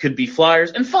guys could be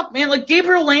Flyers. And fuck, man,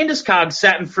 Gabriel Landeskog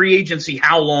sat in free agency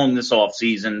how long this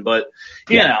offseason? But,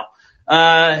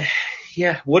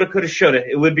 woulda, coulda, shoulda.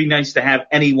 It would be nice to have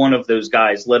any one of those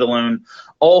guys, let alone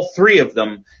all 3 of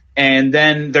them. And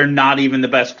then they're not even the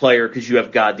best player because you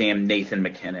have goddamn Nathan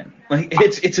McKinnon.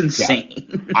 It's insane.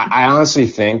 Yeah. I honestly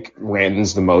think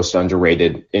Rantanen's the most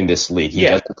underrated in this league. He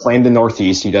doesn't play in the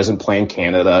Northeast. He doesn't play in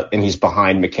Canada. And he's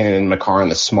behind McKinnon and Makar on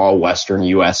the small Western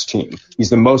U.S. team. He's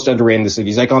the most underrated in this league.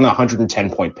 He's on a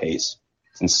 110-point pace.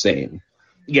 It's insane.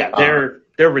 Yeah,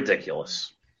 they're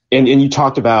ridiculous. And you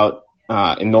talked about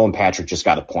and Nolan Patrick just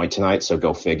got a point tonight, so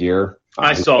go figure.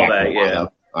 I saw that, yeah.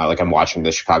 Like I'm watching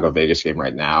the Chicago-Vegas game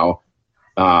right now.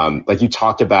 Like you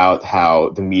talked about how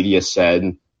the media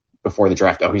said before the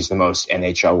draft, oh, he's the most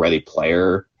NHL-ready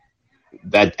player.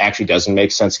 That actually doesn't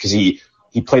make sense because he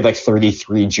played like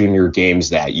 33 junior games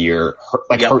that year, hurt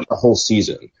the whole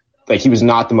season. Like he was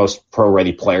not the most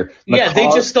pro-ready player. Yeah, they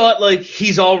just thought like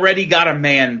he's already got a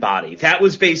man body. That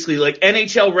was basically like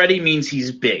NHL ready means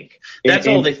he's big. That's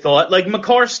all they thought. Like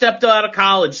Makar stepped out of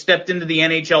college, stepped into the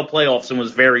NHL playoffs, and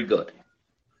was very good.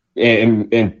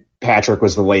 And Patrick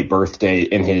was the late birthday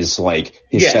in his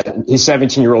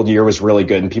 17-year-old year was really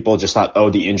good, and people just thought, oh,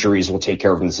 the injuries will take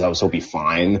care of themselves, he'll be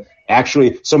fine.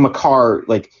 Actually, so Makar,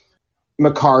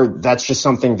 that's just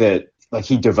something that like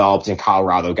he developed in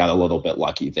Colorado, got a little bit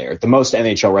lucky there. The most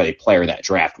NHL-ready player that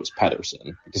draft was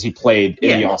Pettersson because he played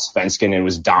in the Allsvenskan and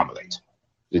was dominant.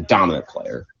 The dominant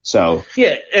player. So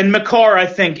yeah, and Makar, I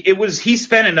think he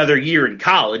spent another year in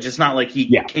college. It's not like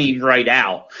he came right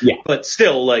out. Yeah. But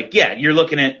still, you're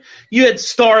looking at you had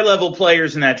star level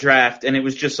players in that draft, and it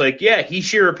was just like, he,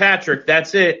 Shearer, Patrick,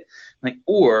 that's it. Like,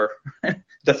 or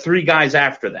the three guys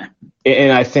after them.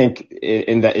 And I think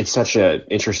in that it's such an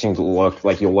interesting look.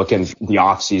 Like you'll look in the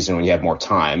off season when you have more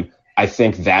time. I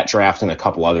think that draft and a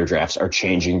couple other drafts are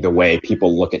changing the way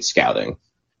people look at scouting.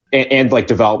 And like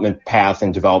development path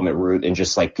and development route and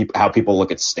just like how people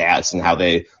look at stats and how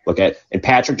they look at, and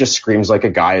Patrick just screams like a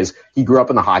guy he grew up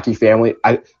in a hockey family.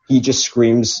 He just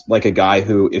screams like a guy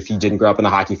who, if he didn't grow up in a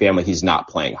hockey family, he's not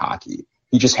playing hockey.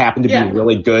 He just happened to be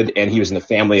really good and he was in the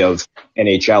family of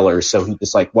NHLers. So he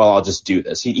just like, well, I'll just do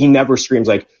this. He never screams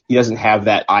like he doesn't have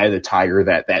that eye of the tiger,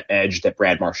 that edge that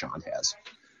Brad Marchand has.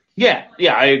 Yeah,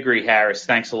 I agree, Harris.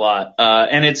 Thanks a lot.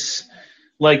 And it's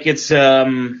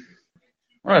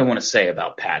what do I want to say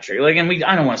about Patrick?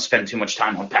 I don't want to spend too much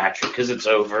time on Patrick because it's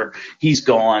over. He's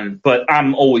gone. But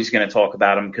I'm always going to talk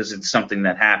about him because it's something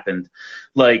that happened.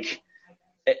 Like,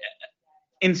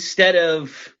 instead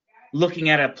of looking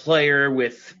at a player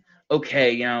with,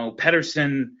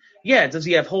 Pettersson, does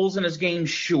he have holes in his game?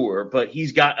 Sure. But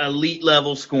he's got elite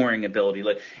level scoring ability.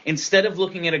 Like, instead of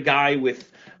looking at a guy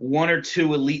with one or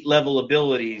two elite level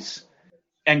abilities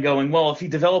and going, well, if he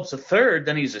develops a third,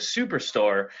 then he's a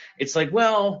superstar. It's like,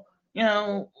 well,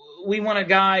 we want a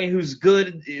guy who's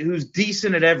good, who's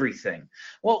decent at everything.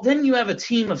 Well, then you have a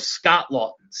team of Scott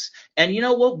Laughtons. And you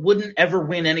know what wouldn't ever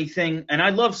win anything? And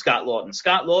I love Scott Laughton.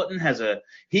 Scott Laughton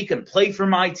he can play for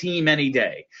my team any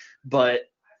day. But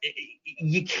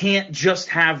you can't just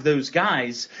have those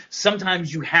guys.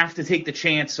 Sometimes you have to take the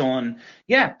chance on,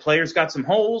 players got some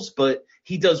holes, but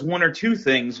he does one or two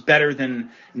things better than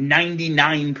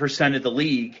 99% of the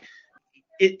league.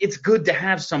 It's good to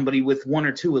have somebody with one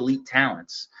or two elite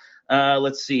talents.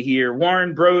 Let's see here.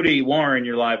 Warren Brody. Warren,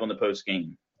 you're live on the post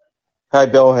game. Hi,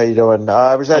 Bill. How you doing?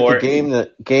 I was at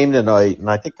the game tonight, and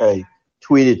I think I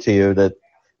tweeted to you that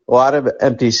a lot of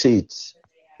empty seats.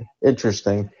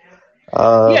 Interesting.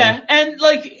 And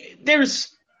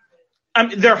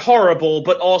they're horrible,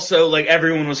 but also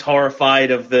everyone was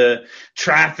horrified of the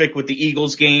traffic with the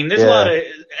Eagles game. There's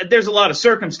a lot of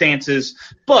circumstances,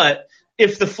 but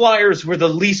if the Flyers were the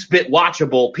least bit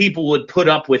watchable, people would put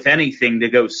up with anything to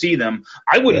go see them.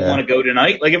 I wouldn't want to go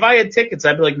tonight. If I had tickets,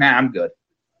 I'd be like, nah, I'm good.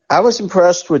 I was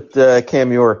impressed with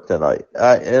Cam York tonight,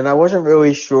 and I wasn't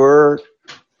really sure,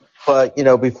 but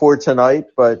before tonight,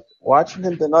 but watching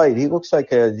him tonight, he looks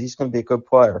like he's going to be a good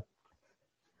player.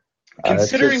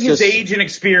 Considering his age and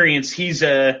experience, he's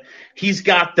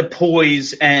got the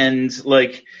poise and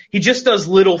he just does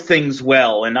little things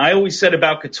well. And I always said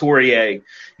about Couturier,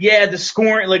 the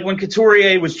scoring, when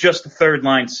Couturier was just a third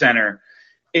line center,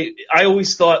 I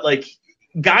always thought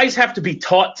guys have to be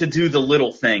taught to do the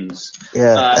little things.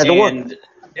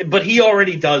 But he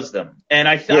already does them. And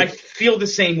I feel the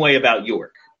same way about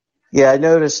York. Yeah, I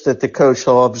noticed that the coach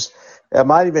loves. I'm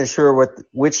not even sure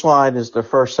which line is the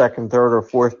first, second, third, or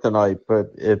fourth tonight,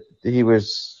 but he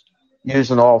was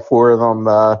using all four of them.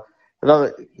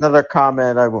 Another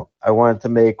comment I wanted to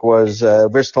make was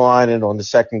Ristolainen on the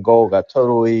second goal got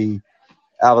totally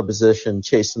out of position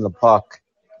chasing the puck,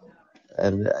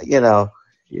 and I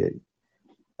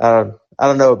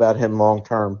don't know about him long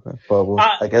term, but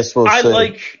I guess we'll see.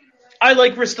 I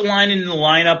like Ristolainen in the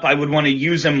lineup. I would want to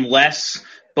use him less,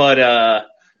 but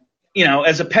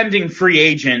as a pending free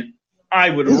agent, I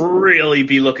would really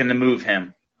be looking to move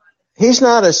him. He's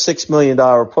not a $6 million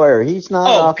player. He's not.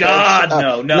 Oh God,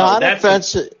 no. Not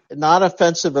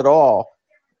offensive at all.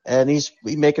 And he's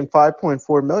making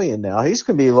 $5.4 million now. He's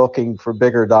going to be looking for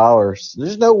bigger dollars.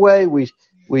 There's no way we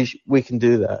can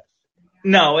do that.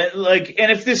 No,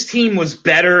 and if this team was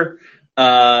better,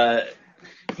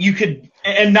 you could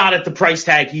and not at the price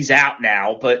tag he's out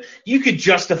now, but you could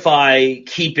justify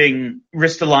keeping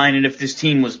Ristolainen if this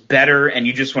team was better and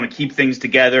you just want to keep things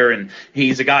together, and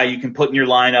he's a guy you can put in your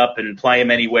lineup and play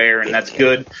him anywhere, and that's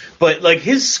good. But like,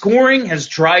 his scoring has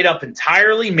dried up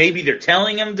entirely. Maybe they're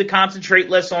telling him to concentrate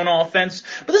less on offense,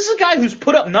 but this is a guy who's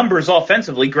put up numbers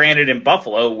offensively, granted in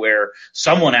Buffalo where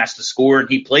someone has to score and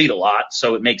he played a lot,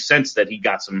 so it makes sense that he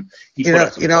got some.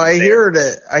 I hear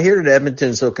that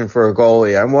Edmonton's looking for a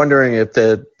goalie. I'm wondering if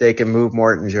they can move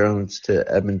Martin Jones to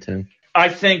Edmonton. I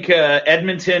think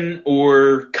Edmonton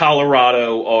or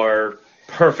Colorado are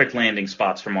perfect landing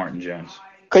spots for Martin Jones.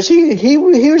 Because he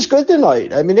was good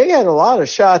tonight. I mean, they had a lot of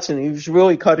shots, and he was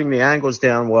really cutting the angles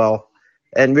down well.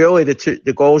 And really,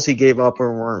 the goals he gave up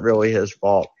weren't really his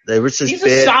fault. They were just He's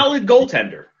bad. A solid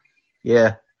goaltender.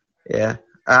 Yeah.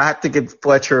 I have to give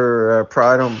Fletcher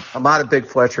pride. I'm not a big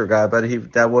Fletcher guy,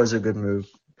 but that was a good move.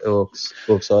 It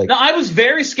looks like. Now, I was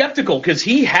very skeptical because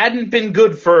he hadn't been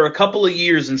good for a couple of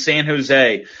years in San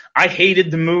Jose. I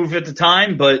hated the move at the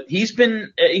time, but he's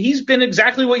been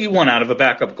exactly what you want out of a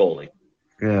backup goalie.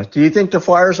 Yeah. Do you think the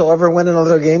Flyers will ever win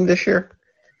another game this year?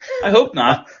 I hope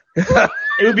not.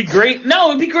 It would be great. No,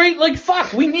 it would be great. Like,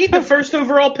 fuck, we need the first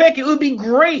overall pick. It would be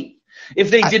great if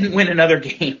they didn't win another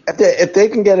game. If they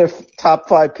can get a top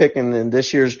 5 pick in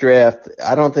this year's draft,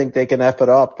 I don't think they can F it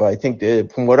up. I think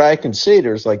from what I can see,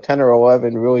 there's like 10 or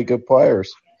 11 really good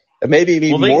players. And maybe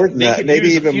even more than that. Maybe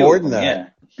even more than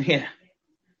that. Yeah.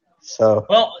 So,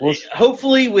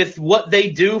 hopefully with what they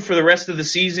do for the rest of the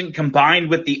season, combined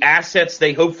with the assets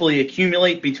they hopefully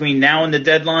accumulate between now and the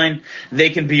deadline, they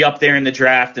can be up there in the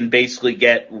draft and basically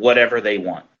get whatever they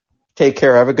want. Take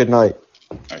care. Have a good night.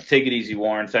 All right, take it easy,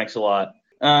 Warren. Thanks a lot.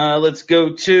 Let's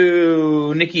go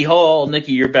to Nikki Hall.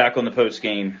 Nikki, you're back on the post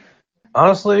game.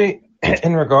 Honestly,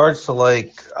 in regards to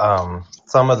like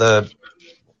some of the,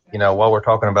 while we're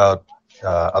talking about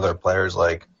other players,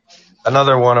 like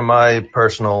another one of my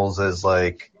personals is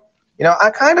like, I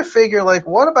kind of figure like,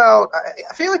 what about?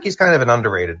 I feel like he's kind of an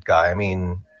underrated guy. I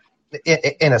mean,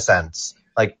 in a sense,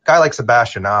 like a guy like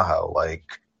Sebastian Aho. Like,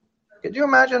 could you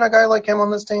imagine a guy like him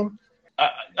on this team?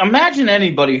 Imagine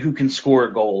anybody who can score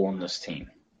a goal on this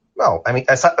team. Well, I mean,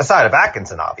 aside of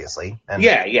Atkinson, obviously, and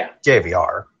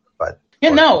JVR, but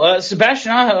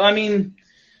Sebastian Aho. I mean,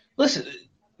 listen,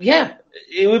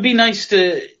 it would be nice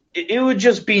to. It would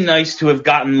just be nice to have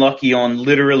gotten lucky on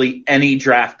literally any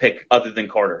draft pick other than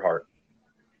Carter Hart.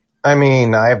 I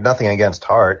mean, I have nothing against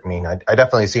Hart. I mean, I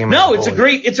definitely see him. No, it's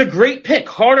a great pick.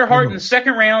 Carter Hart in the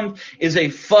second round is a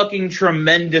fucking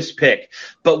tremendous pick.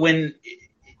 But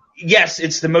yes,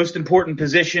 it's the most important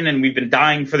position, and we've been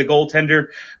dying for the goaltender.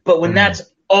 But when that's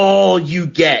all you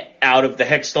get out of the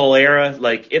Hextall era,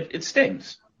 like it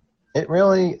stings. It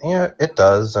really, it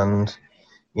does. And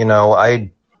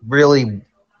I really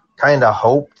kind of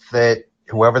hope that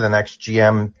whoever the next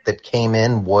GM that came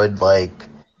in would like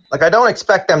I don't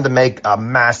expect them to make a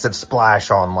massive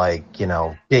splash on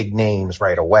big names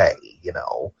right away,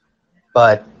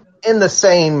 but in the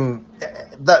same,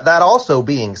 that also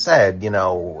being said,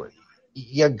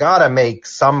 you gotta make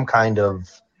some kind of,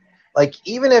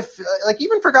 even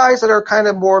for guys that are kind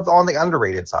of more on the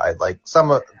underrated side,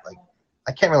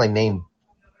 I can't really name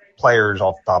players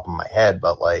off the top of my head,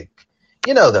 but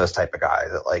those type of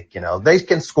guys that they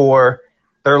can score.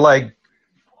 They're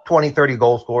 20, 30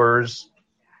 goal scorers,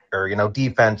 or,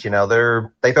 defense, they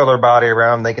throw their body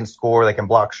around, they can score, they can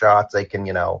block shots, they can,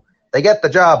 they get the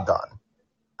job done.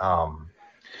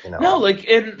 No,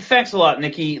 and thanks a lot,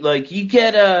 Nikki. You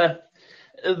get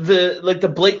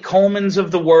the Blake Colemans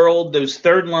of the world, those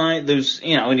third line,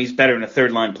 and he's better than a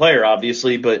third line player,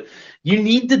 obviously, but you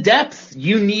need the depth.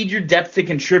 You need your depth to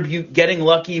contribute. Getting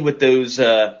lucky with those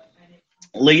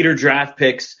later draft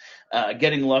picks,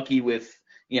 getting lucky with,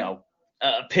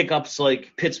 pickups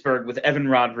like Pittsburgh with Evan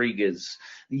Rodriguez.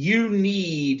 You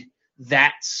need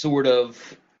that sort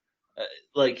of,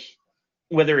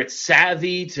 whether it's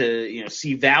savvy to,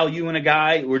 see value in a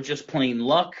guy or just plain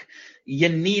luck, you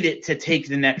need it to take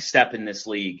the next step in this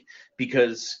league,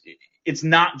 because it's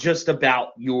not just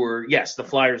about the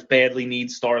Flyers badly need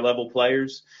star level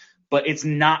players, but it's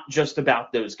not just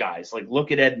about those guys.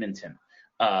 Look at Edmonton.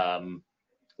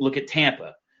 Look at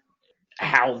Tampa,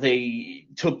 how they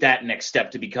took that next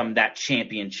step to become that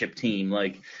championship team.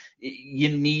 You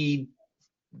need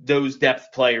those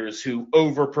depth players who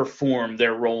overperform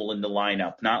their role in the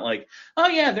lineup. Not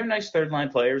they're nice third line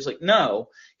players. No,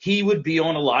 he would be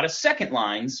on a lot of second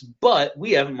lines, but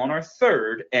we have him on our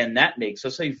third, and that makes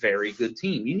us a very good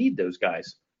team. You need those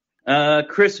guys.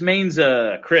 Chris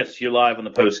Mainza. Chris, you're live on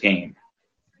the post game.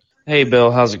 Hey,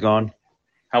 Bill. How's it going?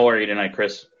 How are you tonight,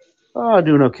 Chris? Oh,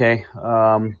 doing okay.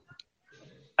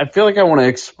 I feel like I want to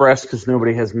express, because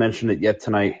nobody has mentioned it yet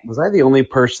tonight, was I the only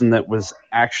person that was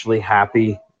actually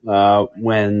happy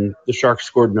when the Sharks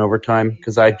scored in overtime?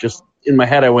 Because in my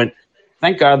head, I went,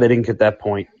 thank God they didn't get that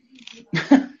point.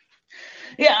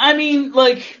 Yeah, I mean,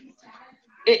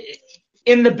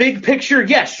 in the big picture,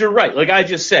 yes, you're right. Like I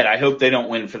just said, I hope they don't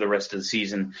win for the rest of the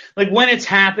season. Like when it's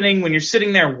happening, when you're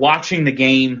sitting there watching the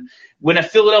game, when a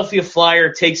Philadelphia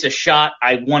Flyer takes a shot,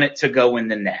 I want it to go in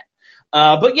the net.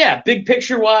 But yeah, big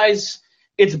picture wise,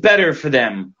 it's better for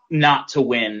them not to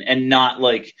win and not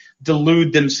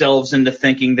delude themselves into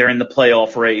thinking they're in the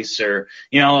playoff race, or,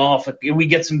 if we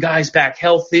get some guys back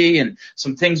healthy and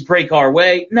some things break our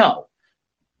way. No,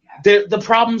 the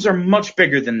problems are much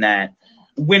bigger than that.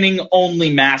 Winning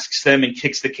only masks them and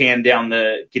kicks the can down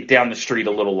the street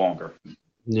a little longer.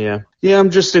 Yeah, I'm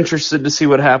just interested to see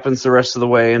what happens the rest of the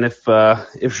way, and if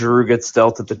Giroux gets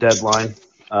dealt at the deadline.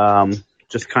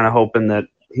 Just kind of hoping that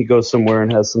he goes somewhere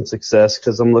and has some success,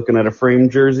 because I'm looking at a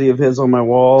framed jersey of his on my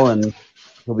wall, and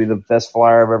he'll be the best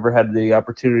Flyer I've ever had the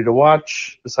opportunity to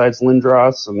watch, besides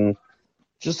Lindros, and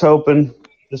just hoping.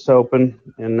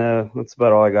 And that's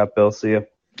about all I got, Bill. See ya.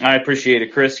 I appreciate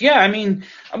it, Chris. Yeah, I mean,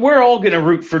 we're all going to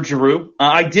root for Giroux.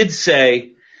 I did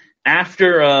say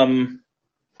after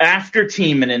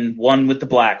Timonen won with the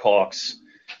Blackhawks,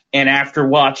 and after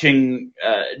watching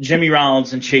Jimmy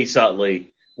Rollins and Chase Utley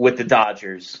with the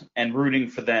Dodgers and rooting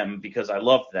for them because I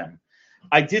love them,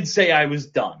 I did say I was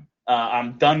done.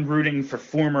 I'm done rooting for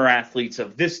former athletes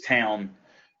of this town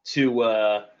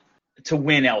to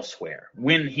win elsewhere.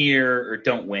 Win here or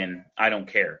don't win, I don't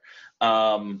care.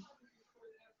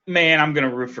 Man, I'm going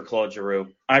to root for Claude Giroux.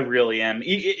 I really am.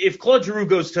 If Claude Giroux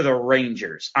goes to the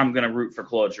Rangers, I'm going to root for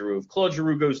Claude Giroux. If Claude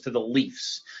Giroux goes to the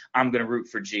Leafs, I'm going to root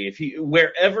for G.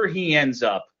 Wherever he ends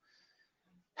up,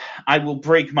 I will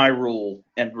break my rule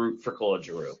and root for Claude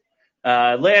Giroux.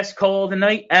 Last call of the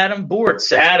night, Adam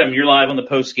Bortz. Adam, you're live on the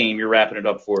post game. You're wrapping it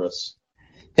up for us.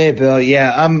 Hey, Bill.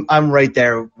 Yeah, I'm right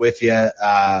there with you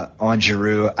on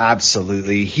Giroux.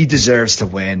 Absolutely, he deserves to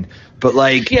win. But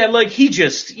he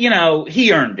just, he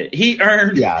earned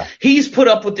it. He's put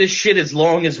up with this shit as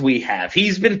long as we have.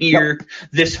 He's been here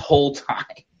this whole time.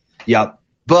 Yep.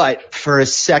 But for a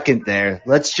second there,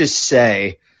 let's just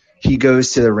say he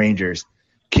goes to the Rangers.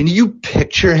 Can you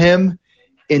picture him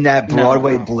in that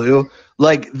Broadway blue?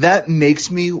 That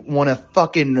makes me want to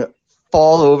fucking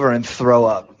fall over and throw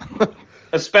up.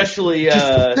 Especially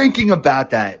just thinking about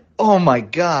that. Oh my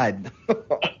God.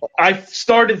 I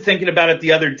started thinking about it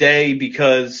the other day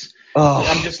because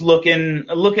I'm just looking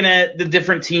at the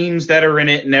different teams that are in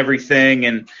it and everything,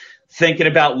 and thinking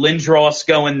about Lindros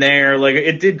going there.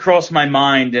 It did cross my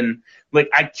mind, and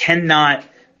I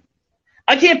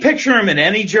can't picture him in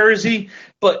any jersey,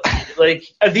 but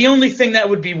the only thing that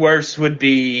would be worse would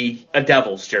be a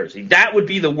Devils jersey. That would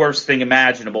be the worst thing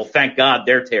imaginable. Thank God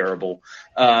they're terrible.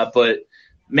 But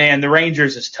man, the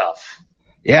Rangers is tough.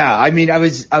 Yeah, I mean, I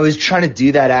was trying to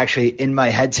do that actually in my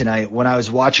head tonight when I was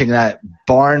watching that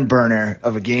barn burner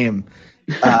of a game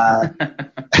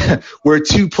where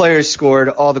two players scored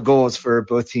all the goals for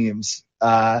both teams.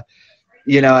 And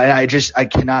I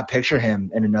cannot picture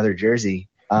him in another jersey.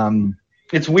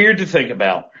 It's weird to think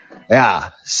about. Yeah.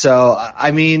 So,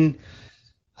 I mean,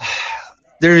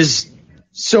 there's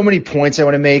so many points I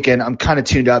want to make, and I'm kind of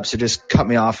tuned up, so just cut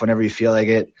me off whenever you feel like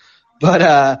it.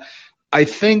 But I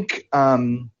think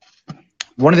one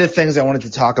of the things I wanted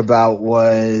to talk about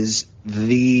was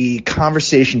the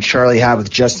conversation Charlie had with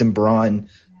Justin Braun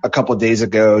a couple of days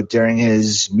ago during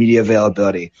his media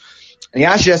availability. And he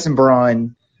asked Justin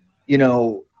Braun,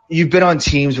 you've been on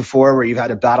teams before where you've had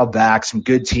to battle back some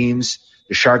good teams,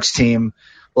 the Sharks team.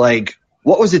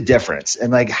 What was the difference?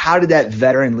 And how did that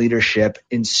veteran leadership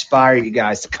inspire you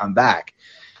guys to come back?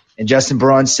 And Justin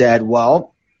Braun said,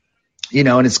 well,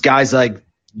 and it's guys like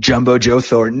Jumbo Joe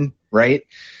Thornton, right?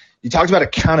 You talked about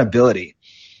accountability.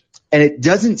 And it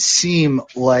doesn't seem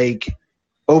like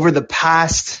over the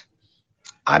past,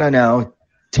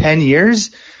 10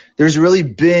 years, there's really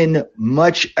been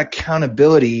much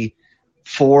accountability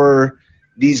for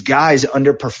these guys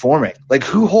underperforming.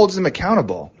 Who holds them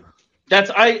accountable?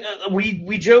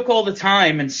 We joke all the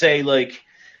time and say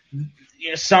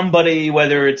somebody,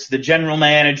 whether it's the general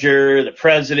manager, the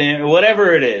president, or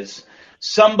whatever it is,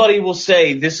 somebody will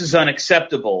say this is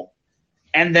unacceptable,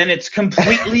 and then it's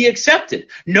completely accepted.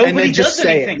 Nobody does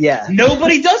anything. Yeah.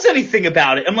 Nobody does anything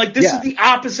about it. I'm this is the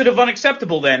opposite of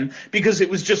unacceptable then, because it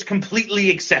was just completely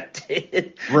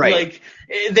accepted. Right.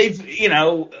 They've,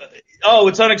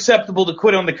 it's unacceptable to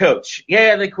quit on the coach.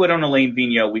 Yeah, they quit on Alain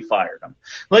Vigneault. We fired him.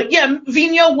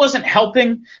 Vigneault wasn't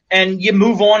helping, and you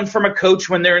move on from a coach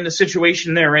when they're in the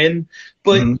situation they're in.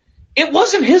 But it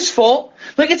wasn't his fault.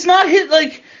 Like, it's not his,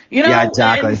 like, you know, Yeah,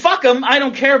 exactly. and fuck him. I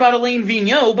don't care about Alain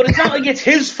Vigneault, but it's not like it's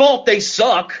his fault they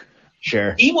suck.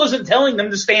 Sure. He wasn't telling them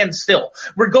to stand still.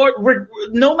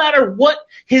 No matter what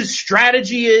his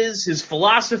strategy is, his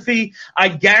philosophy, I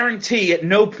guarantee at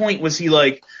no point was he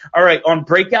like, all right, on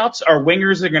breakouts, our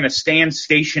wingers are going to stand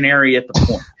stationary at the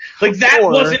point. Like, that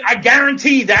wasn't – I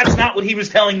guarantee that's not what he was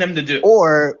telling them to do.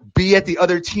 Or be at the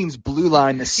other team's blue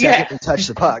line the second they touch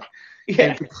the puck. Yeah.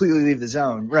 And completely leave the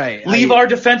zone. Right. Leave our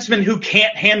defenseman who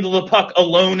can't handle the puck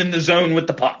alone in the zone with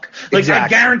the puck. Like, Exactly.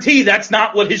 I guarantee that's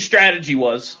not what his strategy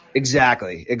was.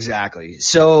 Exactly.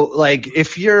 So, like,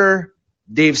 if you're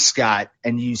Dave Scott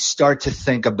and you start to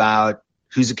think about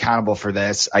who's accountable for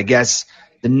this, I guess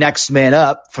the next man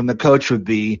up from the coach would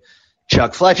be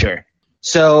Chuck Fletcher.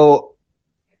 So,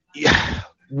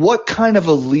 what kind of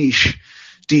a leash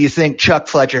do you think Chuck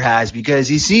Fletcher has? Because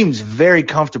he seems very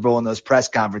comfortable in those press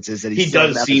conferences that he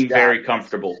does seem very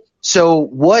comfortable. So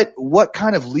what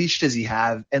kind of leash does he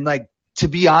have? And, like, to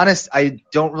be honest, I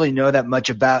don't really know that much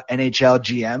about NHL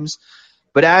GMs,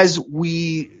 but as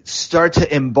we start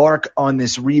to embark on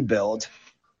this rebuild,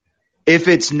 if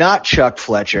it's not Chuck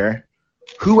Fletcher,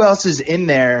 who else is in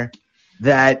there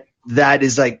that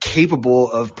is, like,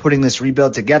 capable of putting this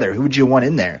rebuild together? Who would you want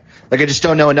in there? Like, I just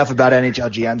don't know enough about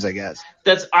NHL GMs, I guess.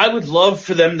 I would love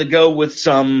for them to go with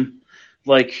some,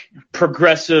 like,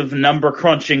 progressive number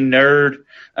crunching nerd.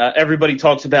 Everybody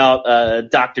talks about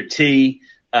Dr. T,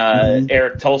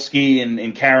 Eric Tulsky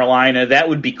in Carolina. That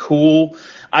would be cool.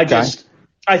 I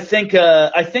think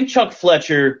Chuck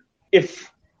Fletcher,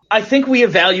 I think we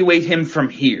evaluate him from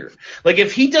here. Like,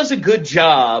 if he does a good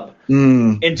job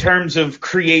in terms of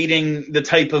creating the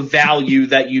type of value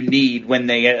that you need when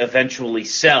they eventually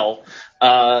sell,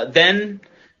 then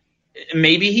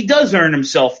maybe he does earn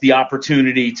himself the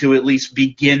opportunity to at least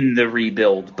begin the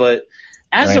rebuild. But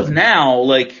as of now,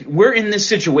 like, we're in this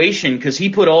situation because he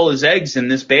put all his eggs in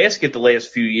this basket the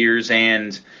last few years,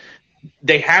 and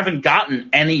they haven't gotten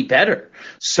any better.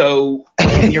 So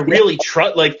you really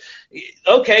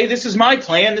okay, this is my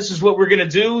plan. This is what we're going to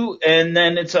do. And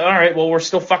then it's all right. Well, we're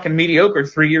still fucking mediocre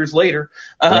 3 years later.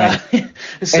 So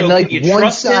and, like, you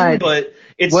trust him, but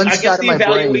I guess the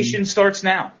evaluation starts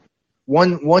now.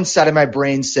 One side of my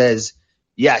brain says,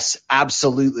 yes,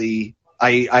 absolutely.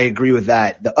 I agree with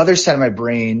that. The other side of my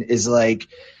brain is like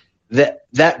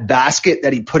that basket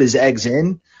that he put his eggs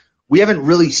in. We haven't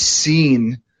really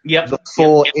seen the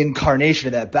full incarnation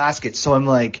of that basket. So I'm,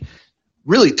 like,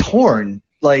 really torn.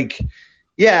 Like,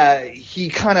 yeah, he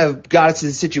kind of got us to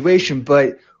the situation,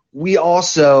 but we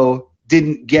also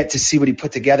didn't get to see what he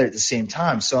put together at the same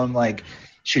time. So I'm like,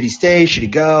 should he stay? Should he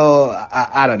go?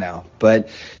 I don't know. But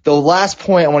the last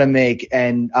point I want to make,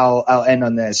 and I'll end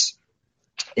on this,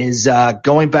 is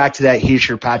going back to that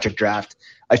Hischier Patrick draft.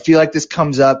 I feel like this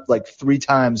comes up like 3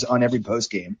 times on every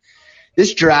post game.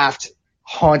 This draft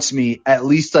haunts me at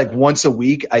least like once a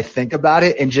week. I think about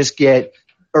it and just get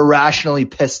irrationally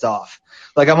pissed off.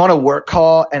 Like, I'm on a work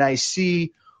call and I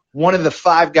see one of the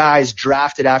 5 guys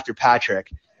drafted after Patrick,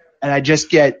 and I just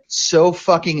get so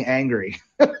fucking angry.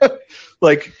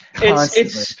 Like,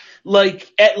 constantly. It's like,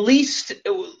 at least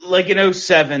like in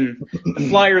 2007, the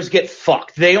Flyers get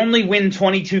fucked. They only win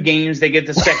 22 games. They get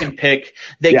the second pick.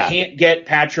 They can't get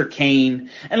Patrick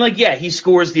Kane. And, like, yeah, he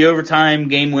scores the overtime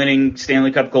game-winning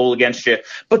Stanley Cup goal against you.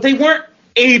 But they weren't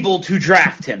able to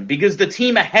draft him because the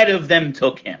team ahead of them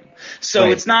took him. So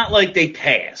it's not like they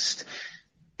passed.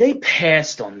 They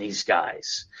passed on these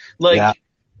guys. Like,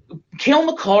 Cale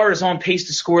Makar is on pace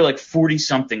to score like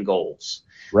 40-something goals.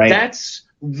 Right. That's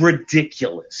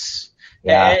ridiculous.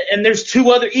 Yeah. And there's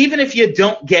 2 other, even if you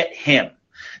don't get him,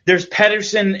 there's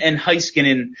Pettersson and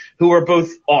Heiskanen, who are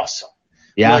both awesome.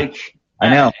 Yeah, like, I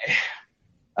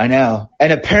know.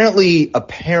 And apparently,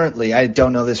 I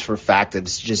don't know this for a fact.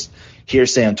 It's just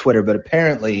hearsay on Twitter, but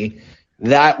apparently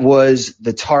that was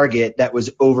the target that was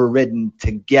overridden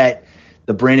to get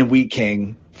the Brandon Wheat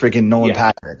King, freaking Nolan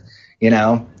Patrick, you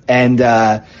know? And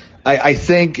I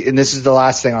think, and this is the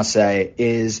last thing I'll say,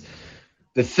 is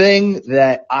the thing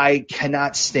that I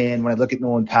cannot stand when I look at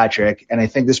Nolan Patrick, and I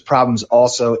think this problem's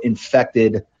also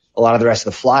infected a lot of the rest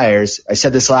of the Flyers, I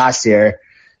said this last year,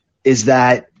 is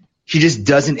that he just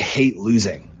doesn't hate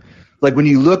losing. Like, when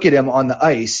you look at him on the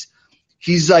ice,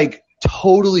 he's, like,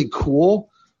 totally cool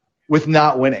with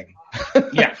not winning.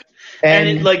 Yeah. And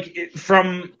it, like,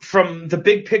 from the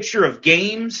big picture of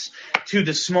games to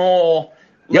the small,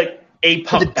 like, a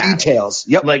puck the battle. Details.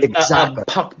 Yep, like exactly. A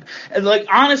puck. Like,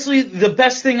 honestly, the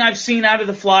best thing I've seen out of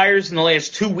the Flyers in the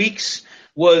last 2 weeks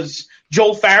was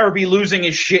Joel Farabee losing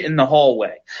his shit in the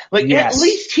hallway. Like, Yes. At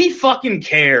least he fucking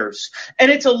cares.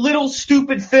 And it's a little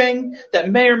stupid thing that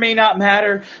may or may not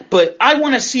matter, but I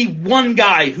want to see one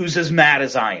guy who's as mad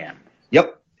as I am.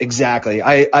 Yep, exactly.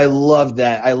 I love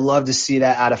that. I love to see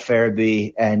that out of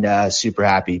Farabee, and super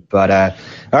happy. But all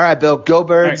right, Bill, go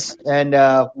Birds, and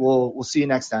we'll see you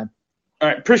next time. All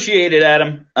right, appreciate it,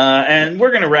 Adam. And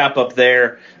we're going to wrap up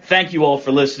there. Thank you all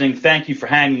for listening. Thank you for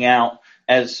hanging out.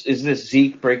 Is this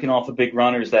Zeke breaking off a big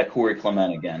run, or is that Corey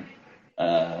Clement again?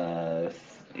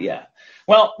 Yeah.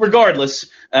 Well, regardless,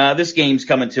 this game's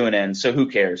coming to an end, so who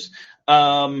cares?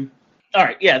 All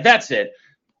right, yeah, that's it.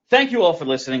 Thank you all for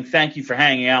listening. Thank you for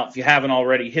hanging out. If you haven't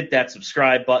already, hit that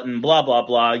subscribe button, blah, blah,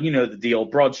 blah. You know the deal.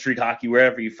 Broad Street Hockey,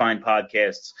 wherever you find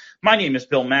podcasts. My name is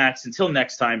Bill Matz. Until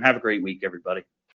next time, have a great week, everybody.